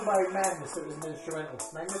that song by Magnus that was an instrumental?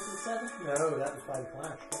 Magnificent Seven? No, that was by The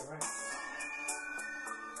Clash. Get it right.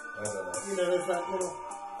 I don't know. You know, there's that little.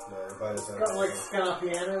 No, by the got like ska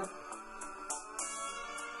piano.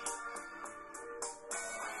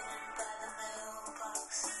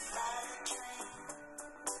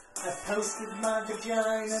 I posted my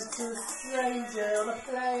vagina to a stranger on a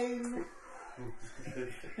plane.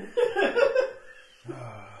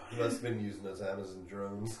 He must have been using those Amazon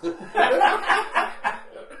drones.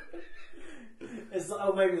 It's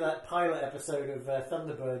maybe that pilot episode of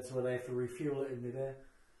Thunderbirds where they have to refuel it in midair.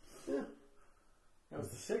 Yeah. That was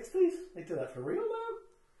the 60s? They do that for real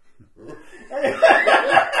now?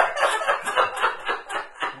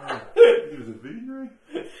 He was a visionary.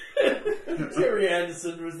 Jerry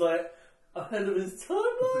Anderson was like ahead of his time,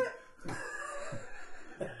 right?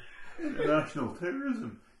 International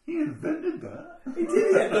terrorism. He invented that. He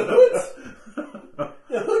did it in the hood.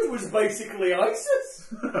 The hood was basically ISIS,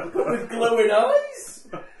 but with glowing eyes.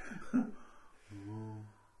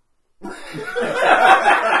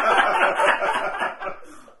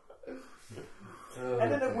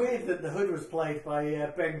 And then it weird that the hood was played by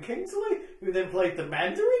Ben Kingsley, who then played the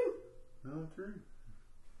Mandarin. No, true.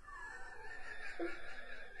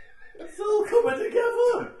 It's all coming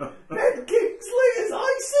together. Ben Kingsley is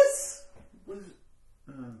ISIS.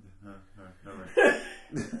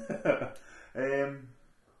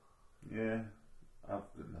 Yeah, I've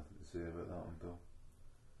got nothing to say about that one though.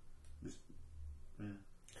 Just, yeah.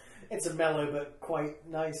 It's a mellow but quite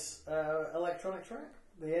nice electronic track.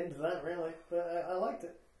 The end of that, really, but I liked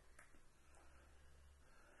it.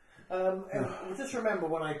 And just remember,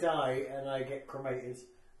 when I die and I get cremated,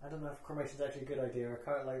 I don't know if cremation is actually a good idea. I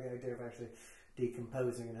quite like the idea of actually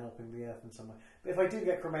decomposing and helping the earth in some way. But if I do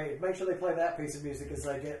get cremated, make sure they play that piece of music as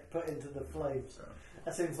I get put into the flames.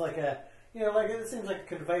 That seems like a, it seems like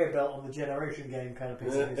a conveyor belt on the Generation game kind of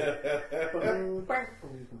piece of music.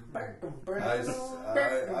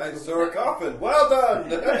 I saw a coffin. Well done.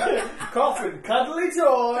 Coffin, cuddly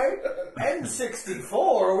toy. N64.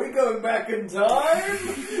 Are we going back in time?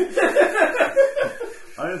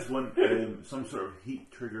 I just want some sort of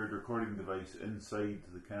heat-triggered recording device inside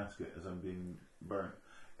the casket as I'm being burnt,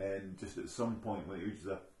 and just at some point when it reaches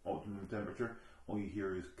that optimum temperature, all you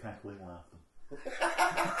hear is cackling laughter.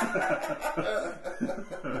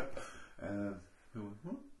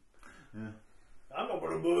 Yeah. I'm not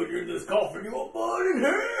going to burn you in this coffin. You won't burn in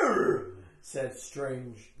here, said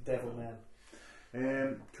strange devil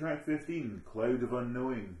man. Track 15, Cloud of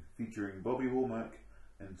Unknowing, featuring Bobby Womack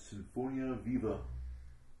and Sinfonia Viva.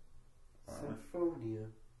 Symphonia.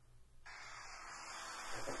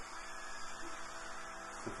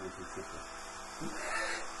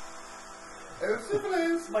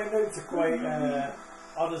 My notes are quite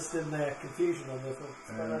honest in their confusion on this one.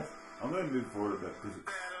 It's quite nice. I'm going to move forward a bit because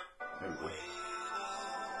it's. There we go.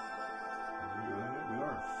 Here we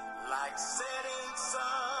are. Like setting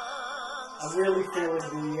sun. I'm really feeling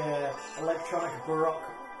the electronic baroque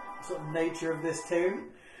sort of nature of this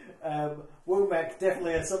tune. Womack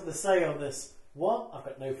definitely has something to say on this. What? I've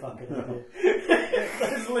got no fucking idea.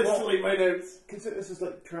 That's literally my notes. Consider this is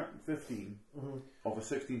like track 15 of a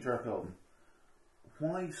 16-track album.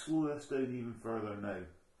 Why slow this down even further now?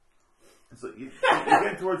 It's like you're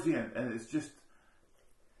getting towards the end, and it's just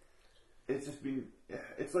been.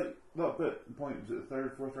 It's like that bit point, was it the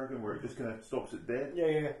third, fourth track, where it just kind of stops it dead. Yeah.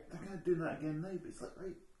 They're kind of doing that again now, but it's like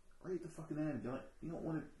right at the fucking end. You're like, you don't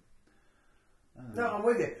want to. No, I'm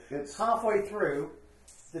with you. It's halfway through,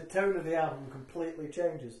 the tone of the album completely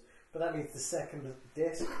changes. But that means the second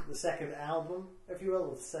disc, the second album, if you will,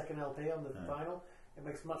 or the second LP on the vinyl, it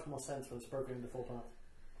makes much more sense when it's broken into 4 parts.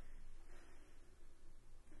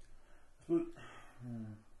 I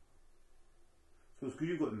suppose because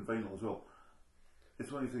you've got it in vinyl as well, it's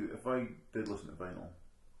one of these things, if I did listen to vinyl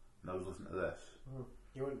and I was listening to this,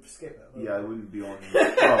 you wouldn't skip it. I wouldn't be on.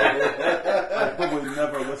 I'd probably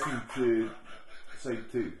never listen to side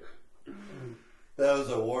 2. That was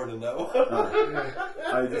a warning, that one.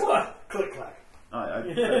 I just click clack.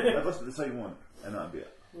 I'd listen to side 1 and that'd be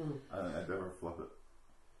it. I don't think I'd ever flip it.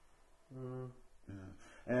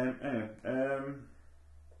 Anyway,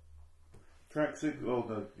 track 6. Oh,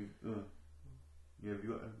 no, yeah, have you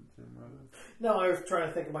got anything right there? No, I was trying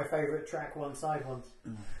to think of my favourite track 1 side ones.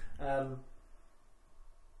 No,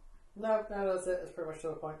 that's it. That's pretty much to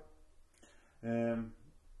the point.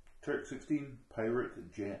 Track 16,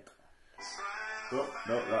 Pirate Jet. Oh,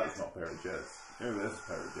 no, that's not Pirate Jet. Maybe this is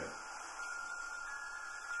Pirate Jet.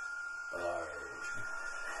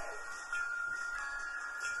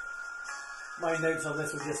 My notes on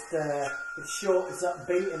this were just, it's short, it's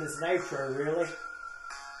upbeat, and it's an outro, really.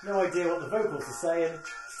 No idea what the vocals are saying.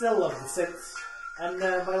 Still love the synths. And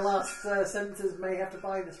my last sentences may have to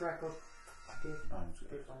buy this record. I did buy this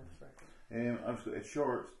record. I've just got it's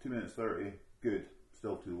short, 2 minutes 30. Good.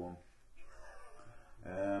 Still too long.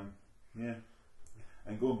 Yeah.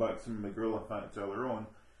 And going back to some of my gorilla facts earlier on,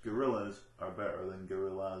 gorillas are better than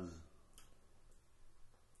gorillas.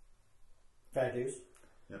 Fair dues.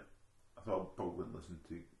 Yep. I thought I probably wouldn't listen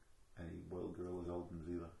to any Wild Gorillas albums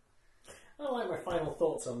either. I don't like my final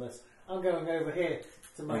thoughts on this. I'm going over here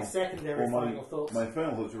to my secondary final thoughts. My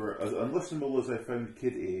final thoughts were, as unlistenable as I found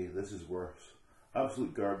Kid A, this is worse.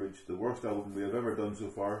 Absolute garbage. The worst album we have ever done so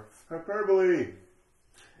far. Hyperbole!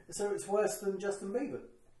 So it's worse than Justin Bieber?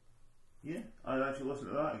 Yeah, I'd actually listen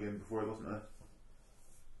to that again before I listened to this.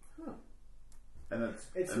 Huh. And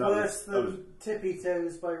it's worse than Tippy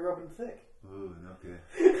Toes by Robin Thicke. Oh, okay.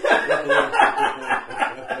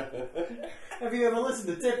 Have you ever listened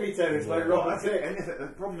to Tippy Toes by Robin Thicke? The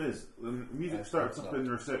problem is, when music starts up in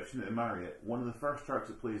the reception at Marriott, one of the first tracks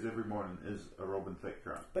it plays every morning is a Robin Thicke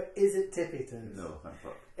track. But is it Tippy Toes? No, thank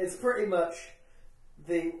fuck. It's pretty much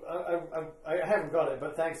the... I haven't got it,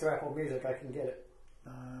 but thanks to Apple Music I can get it.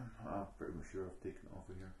 I'm pretty much sure I've taken it off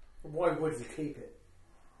of here. Why would you keep it?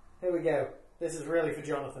 Here we go. This is really for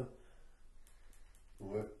Jonathan.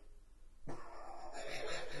 What?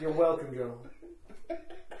 You're welcome, Jonathan.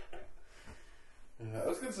 I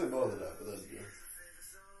was going to say more than that, but that's good.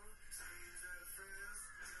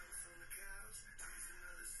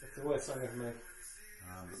 It's the worst song I've made.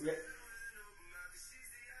 Yeah.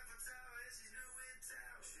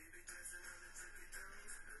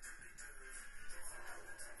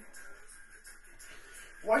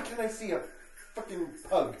 Why can't I see a fucking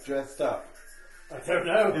pug dressed up? I don't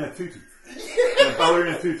know. In a tutu. Yeah,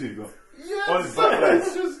 ballerina tutu. Go. Yeah,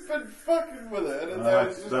 someone's just been fucking with it. And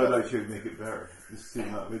that would actually make it better. Just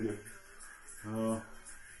seeing that video. Oh.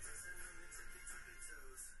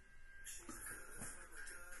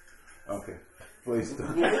 Okay. Please stop.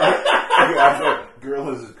 Okay, I'm sorry.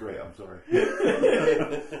 Gorillas is great. I'm sorry.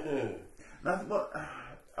 That's what.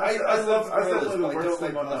 I love Gorillas, the but I worst don't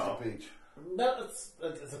thing like on that. Plastic Peach. No,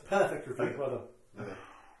 it's a perfect review. Well done. Yeah.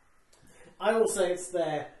 I will say it's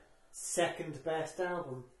their second best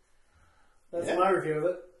album. That's Yeah. my review of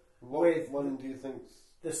it. What one do you think's...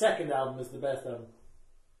 The second album is the best album.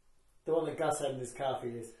 The one that Gus had in his car for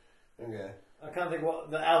years. Okay. I can't think what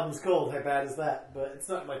the album's called, how bad is that, but it's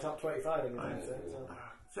not in my top 25 or anything.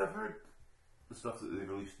 So I've heard the stuff that they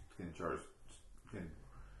released in charts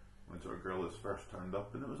when sort of Gorillas first turned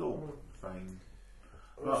up, and it was all fine.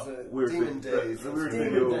 Weird Demon Days. The weird Demon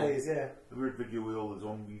video. Days, yeah. The weird video with all the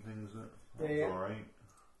zombie things. That was Yeah. alright.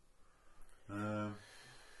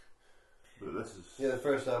 But this is. Yeah, the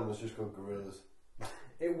first album was just called Gorillas.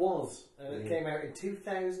 It was, and it came out in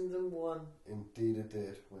 2001. Indeed it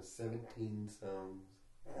did, with 17 songs.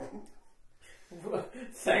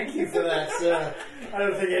 Thank you for that, sir. I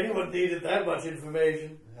don't think anyone needed that much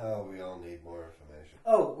information. Oh, we all need more information.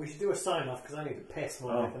 Oh, we should do a sign off because I need to piss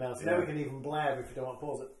more than anything else. yeah. Now we can even blab if you don't want to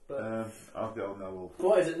pause it. But I'll go now.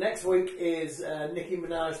 what is it? Next week is Nicki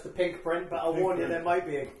Minaj, The Pink Print, but I'll warn you there might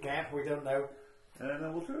be a gap. We don't know.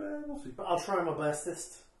 We'll see. But I'll try my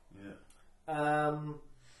bestest. Yeah.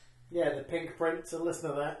 Yeah, The Pink Print. So listen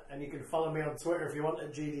to that, and you can follow me on Twitter if you want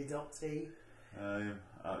at gd.t.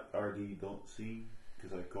 At rd.c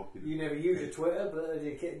because I copied. You never use your Twitter, but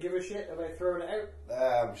you give a shit about throwing it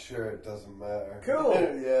out. I'm sure it doesned matter. Cool.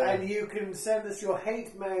 Yeah. And you can send us your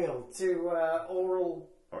hate mail to oral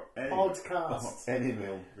Or any, podcast. any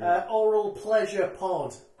mail. Really.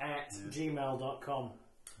 Oralpleasurepod at gmail.com.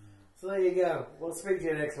 So there you go. We'll speak to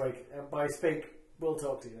you next week. And by speak, we'll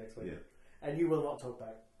talk to you next week. Yeah. And you will not talk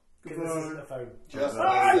back. Because this isn't a phone. Just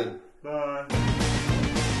Bye. listen. Bye.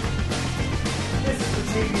 This is the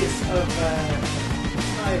genius of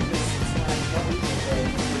tiredness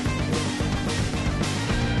and